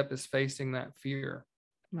first step is facing that fear,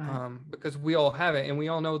 because we all have it, and we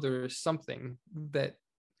all know there is something that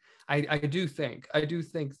I do think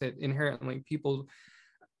that inherently people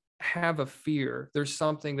have a fear. There's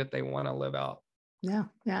something that they want to live out. Yeah.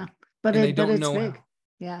 But they don't it's know big. how.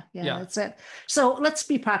 Yeah, that's it. So let's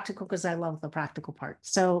be practical, because I love the practical part.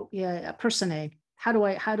 So yeah, person A, how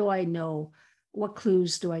do I know, what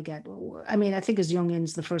clues do I get? I mean, I think as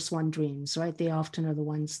Jungians, the first one, dreams, right? They often are the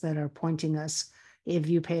ones that are pointing us, if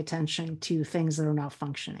you pay attention to things that are not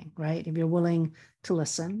functioning, right? If you're willing to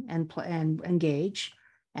listen and engage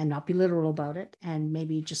and not be literal about it, and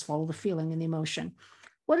maybe just follow the feeling and the emotion.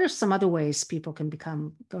 What are some other ways people can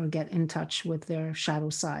become or get in touch with their shadow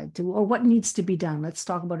side, or what needs to be done? Let's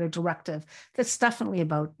talk about a directive that's definitely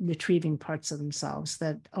about retrieving parts of themselves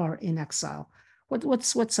that are in exile.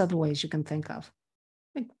 What's other ways you can think of?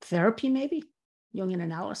 Like therapy, maybe Jungian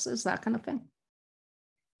analysis, that kind of thing.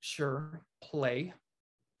 Sure. Play.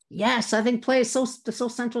 Yes, I think play is so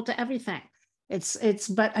central to everything.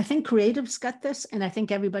 But I think creatives get this, and I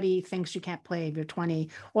think everybody thinks you can't play if you're 20,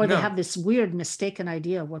 or they No. have this weird mistaken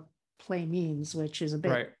idea of what play means, which is a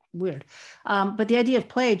bit Right. weird. But the idea of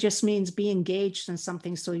play just means be engaged in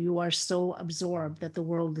something so you are so absorbed that the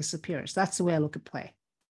world disappears. That's the way I look at play.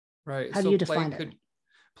 Right. How do So you define it?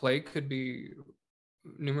 play could be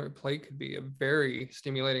a very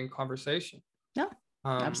stimulating conversation. Yeah,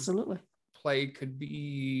 Um, absolutely. Play could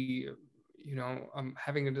be,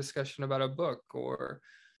 having a discussion about a book, or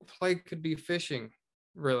play could be fishing,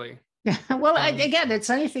 really. Yeah. Well, Um, again, it's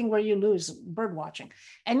anything where you lose bird watching,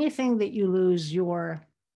 anything that you lose your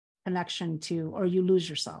connection to, or you lose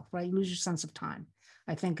yourself, right? You lose your sense of time,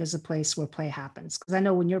 I think, is a place where play happens. Because I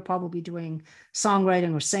know when you're probably doing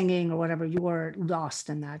songwriting or singing or whatever, you are lost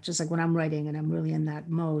in that. Just like when I'm writing and I'm really in that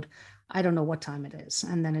mode, I don't know what time it is.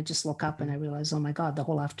 And then I just look up and I realize, oh my God, the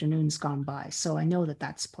whole afternoon's gone by. So I know that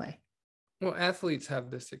that's play. Well, athletes have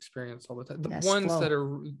this experience all the time. The Yes, ones flow. that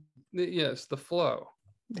are, yes, the flow.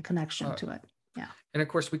 The connection to it. Yeah. And of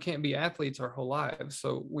course, we can't be athletes our whole lives.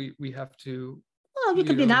 So we have to. Well, you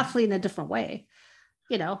could be an athlete in a different way.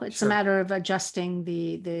 It's Sure. a matter of adjusting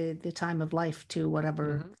the time of life to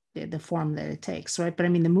whatever Mhm. the form that it takes, right? But I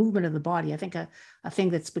mean, the movement of the body, I think a thing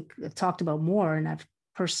that's talked about more, and I've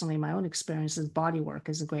personally, my own experience, is body work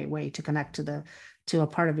is a great way to connect to a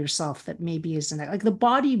part of yourself that maybe isn't like the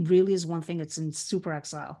body really is one thing that's in super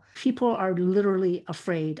exile. People are literally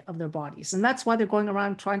afraid of their bodies. And that's why they're going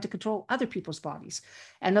around trying to control other people's bodies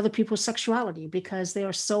and other people's sexuality, because they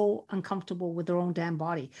are so uncomfortable with their own damn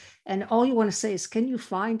body. And all you want to say is, can you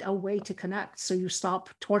find a way to connect so you stop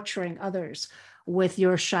torturing others with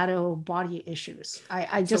your shadow body issues?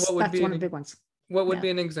 I just, what would that's be one of the big ones. What would Yeah. be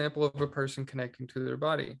an example of a person connecting to their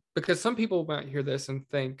body? Because some people might hear this and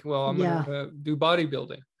think, well, I'm going to do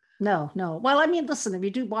bodybuilding. No. Well, I mean, listen, if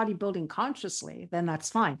you do bodybuilding consciously, then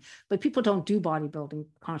that's fine. But people don't do bodybuilding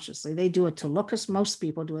consciously. They do it to look as most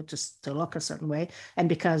people do it just to look a certain way. And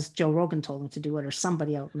because Joe Rogan told them to do it, or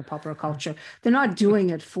somebody out in the popular culture, they're not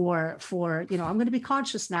doing it for, I'm going to be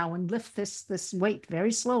conscious now and lift this weight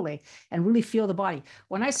very slowly and really feel the body.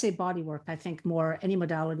 When I say body work, I think more any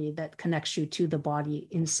modality that connects you to the body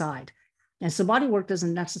inside. And so body work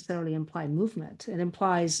doesn't necessarily imply movement. It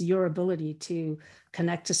implies your ability to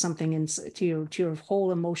connect to something, to your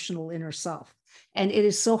whole emotional inner self. And it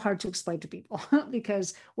is so hard to explain to people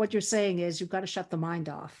because what you're saying is you've got to shut the mind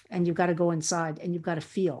off and you've got to go inside and you've got to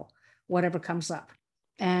feel whatever comes up.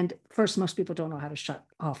 And first, most people don't know how to shut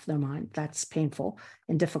off their mind. That's painful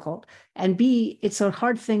and difficult. And B, it's a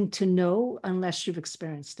hard thing to know unless you've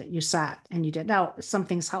experienced it. You sat and you did. Now, some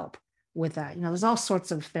things help with that. There's all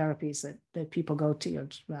sorts of therapies that people go to,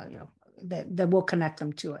 that will connect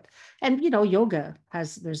them to it. And, yoga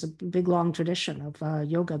there's a big, long tradition of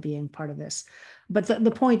yoga being part of this. But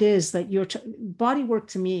the point is that your body work,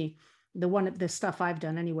 to me, the stuff I've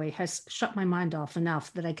done anyway, has shut my mind off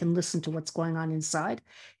enough that I can listen to what's going on inside.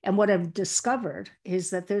 And what I've discovered is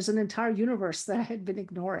that there's an entire universe that I had been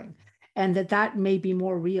ignoring, and that may be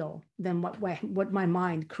more real than what my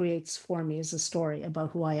mind creates for me as a story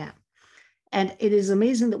about who I am. And it is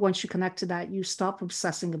amazing that once you connect to that, you stop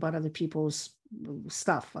obsessing about other people's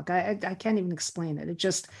stuff. Like I can't even explain it. It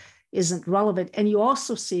just isn't relevant. And you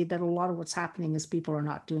also see that a lot of what's happening is people are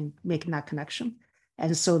not making that connection.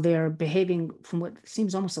 And so they're behaving from what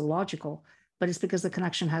seems almost illogical, but it's because the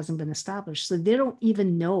connection hasn't been established. So they don't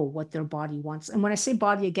even know what their body wants. And when I say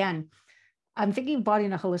body, again, I'm thinking of body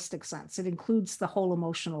in a holistic sense. It includes the whole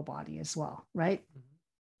emotional body as well, right?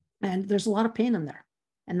 And there's a lot of pain in there.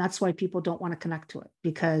 And that's why people don't want to connect to it,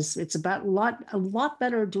 because it's about a lot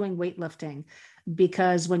better doing weightlifting,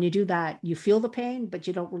 because when you do that, you feel the pain, but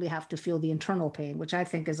you don't really have to feel the internal pain, which I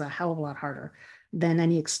think is a hell of a lot harder than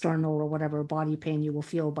any external or whatever body pain you will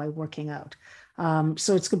feel by working out.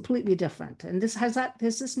 So it's completely different. And has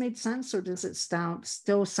this made sense, or does it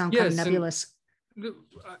still sound kind of nebulous?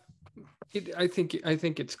 I think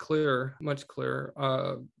it's clear, much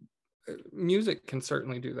clearer. Music can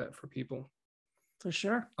certainly do that for people. For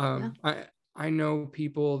sure. I know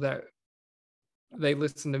people that they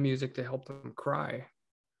listen to music to help them cry.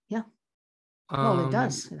 Yeah. Well, it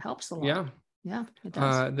does. It helps a lot. Yeah, it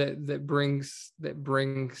does. That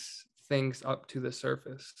brings things up to the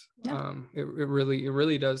surface. Yeah. It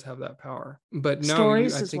really does have that power. But no,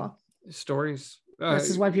 stories as well. Stories.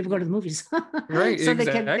 This is why people go to the movies, right? So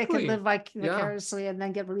exactly. they can live vicariously and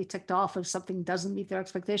then get really ticked off if something doesn't meet their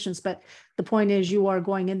expectations. But the point is, you are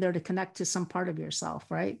going in there to connect to some part of yourself,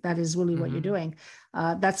 right? That is really what you're doing.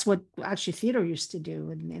 That's what actually theater used to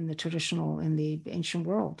do in the ancient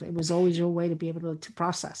world. It was always your way to be able to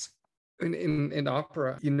process. In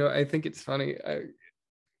opera, I think it's funny.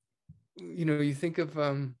 you think of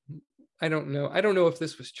I don't know if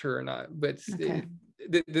this was true or not, but Okay.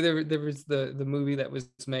 there was the movie that was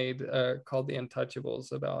made called The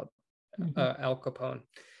Untouchables about Al Capone,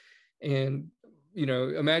 and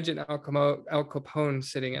imagine Al Capone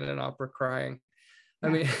sitting in an opera crying. I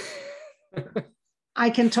Yeah. mean, I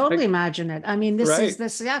can totally imagine it. I mean, this is Right.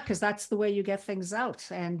 this, yeah, because that's the way you get things out.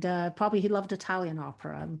 And probably he loved Italian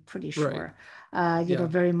opera, I'm pretty Right. sure. Yeah.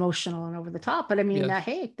 Very emotional and over the top. But I mean, Yes.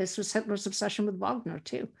 hey, this was Hitler's obsession with Wagner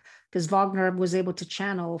too, because Wagner was able to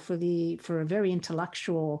channel for a very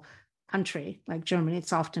intellectual country like Germany.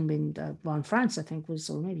 It's often been von Franz, I think, was,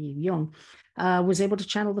 or maybe Jung, was able to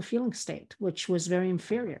channel the feeling state, which was very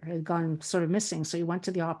inferior. It had gone sort of missing. So you went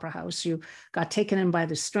to the opera house, you got taken in by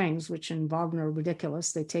the strings, which in Wagner are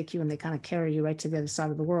ridiculous. They take you and they kind of carry you right to the other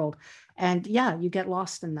side of the world. And yeah, you get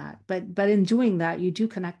lost in that. But in doing that, you do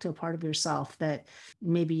connect to a part of yourself that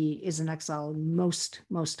maybe is in exile most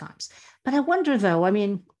times. But I wonder though, I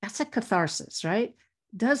mean, that's a catharsis, right?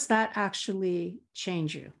 Does that actually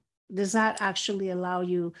change you? Does that actually allow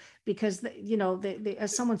you, because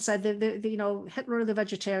as someone said, Hitler the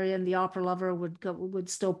vegetarian, the opera lover would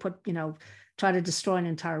still try to destroy an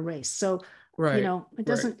entire race. So Right.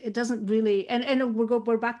 it doesn't really, and we're going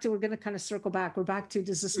to kind of circle back. We're back to,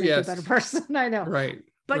 does this make you a better Yes. person? I know. Right.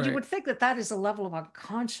 But you Right. would think that is a level of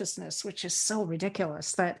unconsciousness, which is so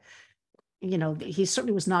ridiculous that, he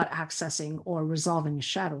certainly was not accessing or resolving his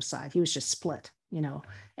shadow side. He was just split,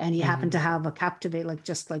 and he happened to have a captivate,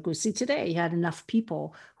 just like we see today. He had enough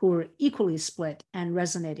people who were equally split and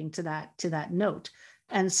resonating to that note.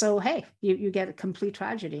 And so, hey, you get a complete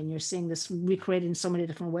tragedy, and you're seeing this recreated in so many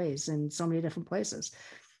different ways in so many different places.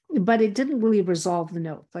 But it didn't really resolve the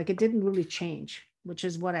note. Like, it didn't really change, which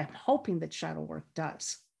is what I'm hoping that shadow work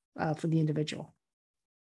does for the individual.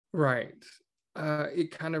 Right.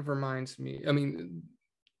 It kind of reminds me, I mean,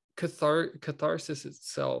 catharsis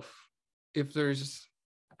itself, if there's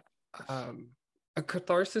a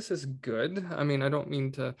catharsis is good. I mean, I don't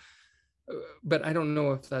mean to, but I don't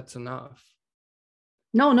know if that's enough.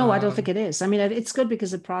 No, I don't think it is. I mean, it's good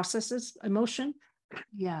because it processes emotion.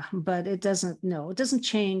 Yeah, but it doesn't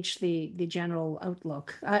change the general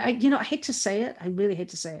outlook. I hate to say it. I really hate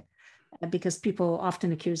to say it, because people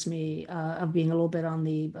often accuse me of being a little bit on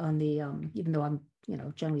the even though I'm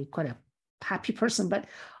generally quite a happy person, but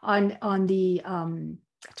on the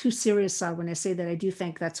too serious side when I say that I do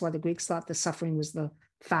think that's why the Greeks thought the suffering was the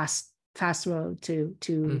fast road to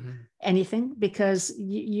anything, because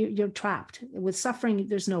you're trapped with suffering.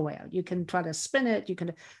 There's no way out. You can try to spin it.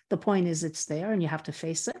 The point is it's there and you have to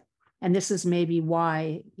face it. And this is maybe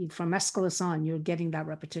why from Aeschylus on, you're getting that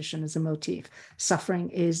repetition as a motif. Suffering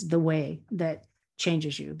is the way that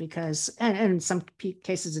changes you, because, and in some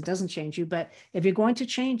cases it doesn't change you, but if you're going to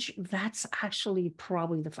change, that's actually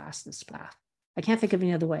probably the fastest path. I can't think of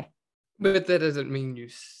any other way. But that doesn't mean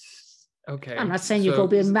okay. I'm not saying you go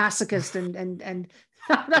be a masochist and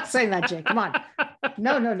I'm not saying that, Jake. Come on.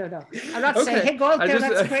 No. I'm not saying, hey, go out there,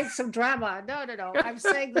 let's create some drama. No. I'm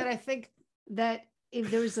saying that I think that if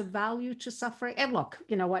there is a value to suffering, and look,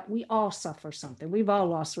 you know what? We all suffer something. We've all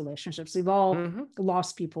lost relationships. We've all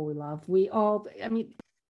lost people we love.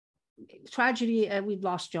 Tragedy, we've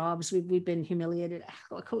lost jobs. We've been humiliated.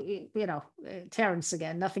 Terrence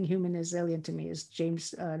again, nothing human is alien to me, as Jim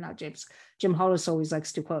Hollis always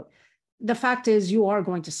likes to quote. The fact is, you are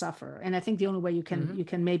going to suffer. And I think the only way you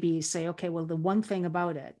can maybe say, okay, well, the one thing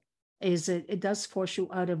about it is it does force you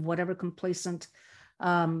out of whatever complacent,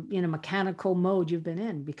 mechanical mode you've been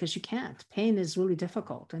in, because you can't. Pain is really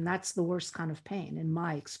difficult. And that's the worst kind of pain in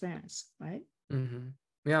my experience, right?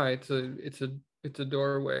 Yeah, it's a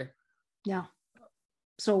doorway. Yeah.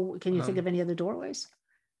 So can you think of any other doorways?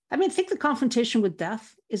 I mean, I think the confrontation with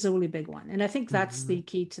death is a really big one. And I think that's the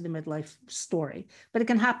key to the midlife story. But it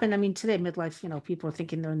can happen. I mean, today, midlife, people are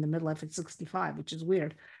thinking they're in the midlife at 65, which is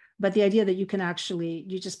weird. But the idea that you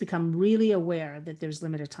just become really aware that there's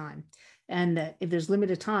limited time. And that if there's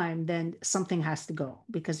limited time, then something has to go,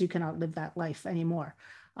 because you cannot live that life anymore.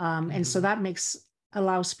 And so that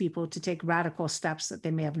allows people to take radical steps that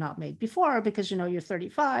they may have not made before, because, you're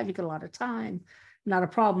 35, you got a lot of time. Not a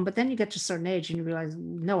problem. But then you get to a certain age and you realize,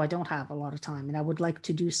 no, I don't have a lot of time, and I would like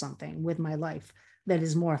to do something with my life that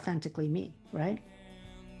is more authentically me, right?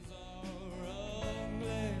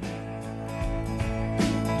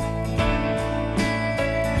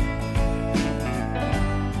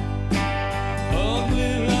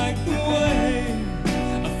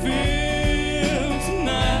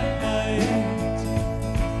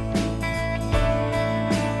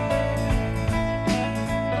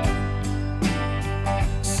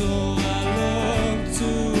 So I look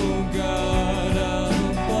to God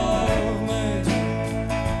above.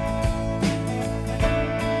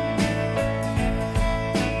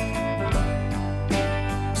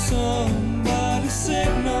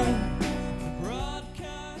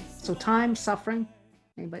 time, suffering.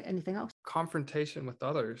 Anybody, anything else? Confrontation with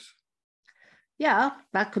others. Yeah,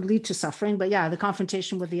 that could lead to suffering, but yeah, the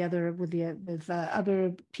confrontation with the other, with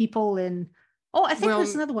other people in, oh, I think there's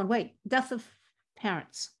Well, another one. Wait, death of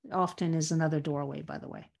parents often is another doorway, by the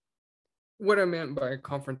way. what I meant by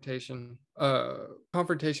confrontation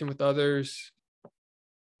with others,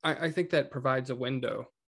 I think that provides a window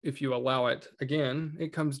if you allow it. Again,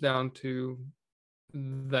 it comes down to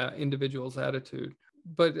the individual's attitude.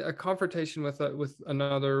 But a confrontation with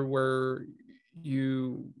another where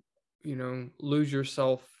you lose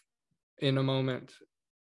yourself in a moment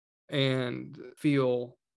and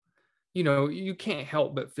feel, you can't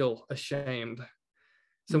help but feel ashamed.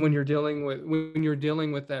 So when you're dealing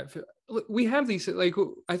with that, we have these, like,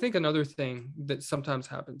 I think another thing that sometimes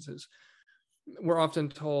happens is we're often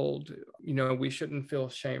told, we shouldn't feel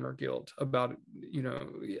shame or guilt about it.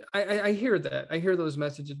 I hear that. I hear those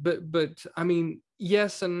messages, but I mean,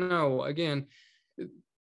 yes and no. Again,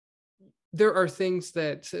 there are things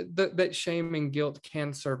that shame and guilt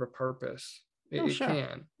can serve a purpose. Oh, It sure.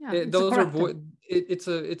 can. Yeah, it's a Those are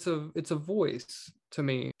corrective. it's a voice to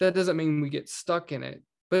me. That doesn't mean we get stuck in it,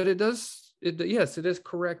 but it does. Yes, it is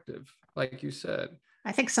corrective, like you said.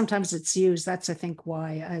 I think sometimes it's used. That's, I think,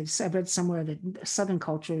 why I've read somewhere that Southern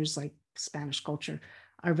cultures, like Spanish culture,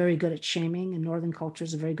 are very good at shaming, and Northern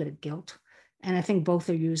cultures are very good at guilt. And I think both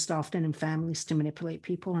are used often in families to manipulate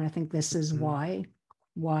people. And I think this is why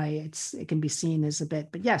it can be seen as a bit.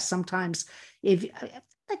 But yes, sometimes I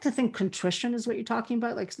like to think contrition is what you're talking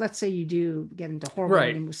about. Like, let's say you do get into horrible Right.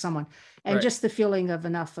 argument with someone, and Right. just the feeling of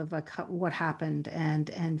enough of like what happened,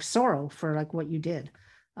 and sorrow for like what you did.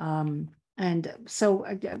 And so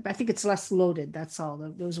I think it's less loaded. That's all.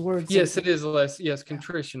 Those words. Yes, it is less. Yes,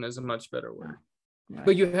 contrition is a much better word. Right.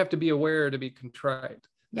 But you have to be aware to be contrite.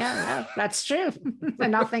 Yeah, that's true.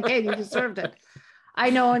 And not think, hey, you deserved it. I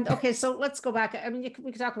know. And okay, so let's go back. I mean,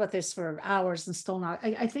 we could talk about this for hours and still not.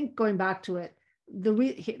 I think going back to it,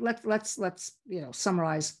 let's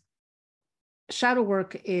summarize. Shadow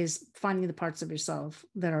work is finding the parts of yourself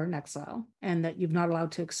that are in exile and that you've not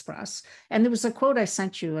allowed to express. And there was a quote I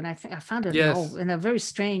sent you, and I found it Yes. in a very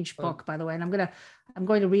strange book, by the way. And I'm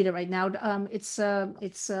going to read it right now. It's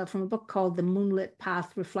from a book called The Moonlit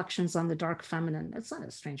Path: Reflections on the Dark Feminine. It's not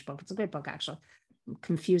a strange book. It's a great book, actually. I'm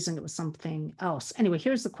confusing it with something else. Anyway,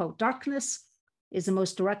 here's the quote: "Darkness is the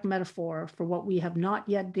most direct metaphor for what we have not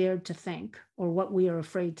yet dared to think or what we are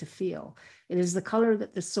afraid to feel. It is the color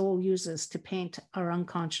that the soul uses to paint our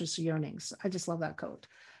unconscious yearnings." I just love that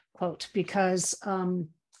quote because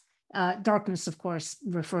darkness, of course,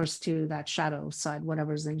 refers to that shadow side,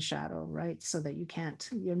 whatever's in shadow, right? So that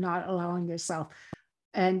you're not allowing yourself.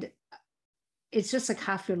 And it's just like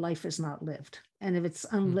half your life is not lived. And if it's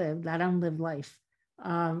unlived, that unlived life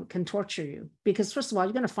can torture you, because first of all,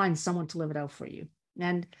 you're going to find someone to live it out for you.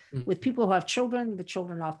 And with people who have children, the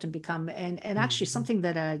children often become, and actually something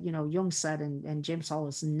that Jung said, and James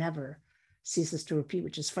Hollis never ceases to repeat,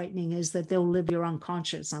 which is frightening, is that they'll live your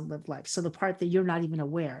unconscious unlived life. So the part that you're not even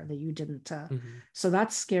aware that you didn't. So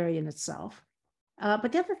that's scary in itself.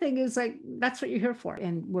 But the other thing is, like, that's what you're here for,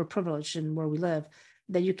 and we're privileged in where we live,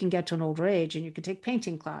 that you can get to an older age and you could take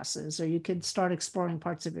painting classes, or you could start exploring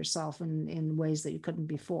parts of yourself in ways that you couldn't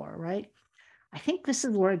before, right? I think this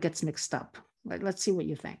is where it gets mixed up. Like, let's see what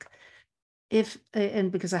you think.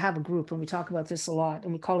 And because I have a group and we talk about this a lot,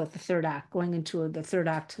 and we call it the third act, going into the third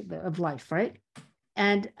act of life, right?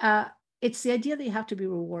 And it's the idea that you have to be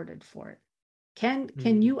rewarded for it.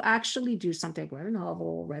 Can you actually do something, write a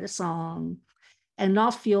novel, write a song, and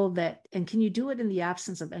not feel that, and can you do it in the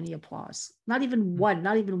absence of any applause? Not even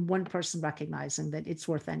one person recognizing that it's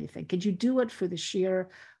worth anything. Could you do it for the sheer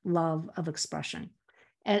love of expression?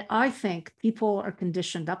 And I think people are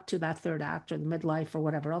conditioned up to that third act or the midlife or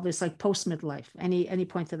whatever, all this, like post midlife, any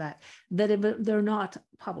point to that if they're not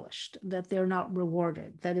published, that they're not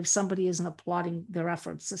rewarded, that if somebody isn't applauding their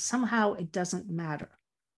efforts, somehow it doesn't matter.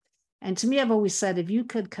 And to me, I've always said, if you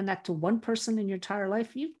could connect to one person in your entire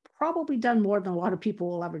life, you've probably done more than a lot of people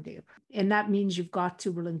will ever do. And that means you've got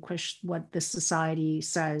to relinquish what this society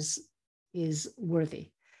says is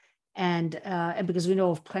worthy. And because we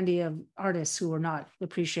know of plenty of artists who are not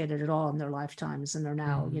appreciated at all in their lifetimes, and they're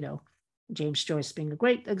now, James Joyce being a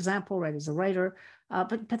great example, right, as a writer.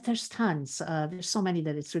 But there's tons. There's so many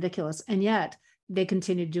that it's ridiculous. And yet they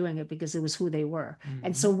continued doing it because it was who they were.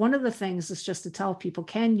 And so one of the things is just to tell people,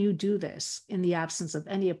 can you do this in the absence of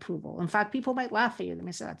any approval? In fact, people might laugh at you. They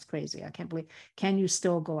may say, that's crazy. I can't believe, can you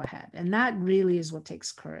still go ahead? And that really is what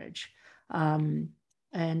takes courage. And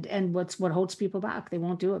what holds people back. They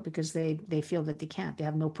won't do it because they feel that they can't, they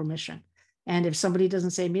have no permission. And if somebody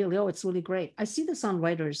doesn't say immediately, oh, it's really great. I see this on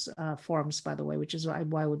writers' forums, by the way, which is why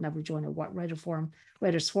I would never join a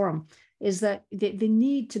writers forum, is that they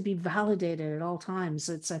need to be validated at all times.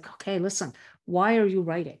 It's like, okay, listen, why are you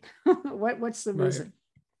writing? What's the Right. reason?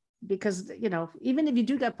 Because, even if you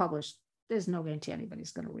do get published, there's no guarantee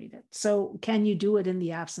anybody's going to read it. So can you do it in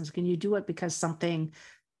the absence? Can you do it because something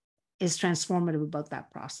is transformative about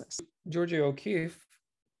that process? Georgia O'Keeffe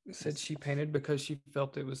said she painted because she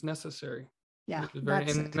felt it was necessary. Yeah, It was very-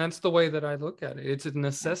 that's and it. that's the way that I look at it. It's a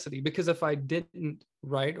necessity, because if I didn't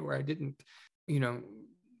write, or I didn't,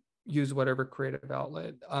 use whatever creative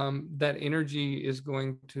outlet, that energy is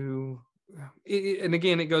going to, and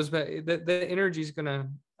again, it goes back, the energy is going to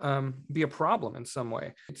be a problem in some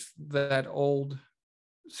way. It's that old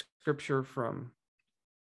scripture from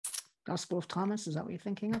Gospel of Thomas, is that what you're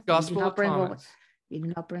thinking of? Gospel of Thomas. You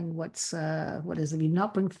do not bring what is it? You do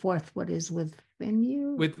not bring forth what is within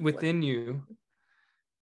you. Within you.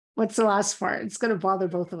 What's the last part? It's going to bother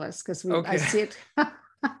both of us because I Okay. see it.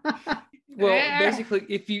 Well,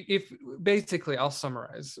 basically, I'll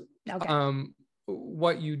summarize. Okay.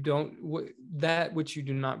 That which you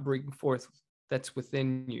do not bring forth, that's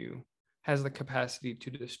within you, has the capacity to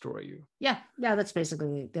destroy you. Yeah, that's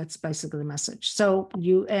basically the message. So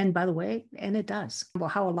and by the way, and it does. Well,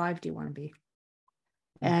 how alive do you want to be?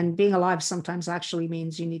 And being alive sometimes actually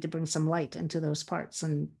means you need to bring some light into those parts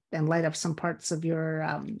and light up some parts of your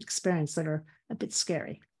experience that are a bit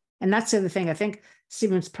scary. And that's the other thing. I think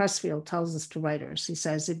Stephen Pressfield tells us to writers. He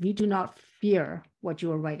says, if you do not fear what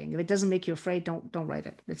you are writing, if it doesn't make you afraid, don't write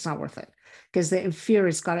it. It's not worth it, because the fear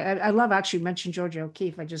has got it. I love, actually mentioned Georgia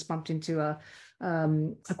O'Keeffe. I just bumped into a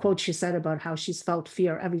quote she said about how she's felt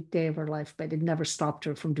fear every day of her life, but it never stopped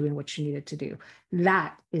her from doing what she needed to do.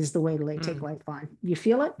 That is the way to take life on. You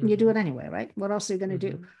feel it, you do it anyway, right? What else are you going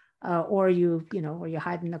to do? Or you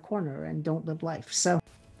hide in a corner and don't live life. So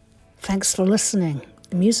thanks for listening.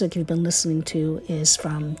 The music you've been listening to is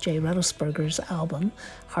from Jay Redelsberger's album,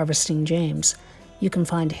 Harvesting James. You can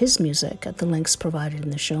find his music at the links provided in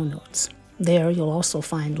the show notes. There, you'll also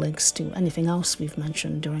find links to anything else we've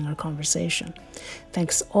mentioned during our conversation.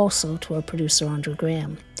 Thanks also to our producer, Andrew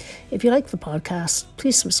Graham. If you like the podcast,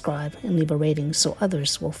 please subscribe and leave a rating so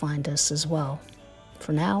others will find us as well.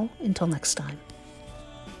 For now, until next time.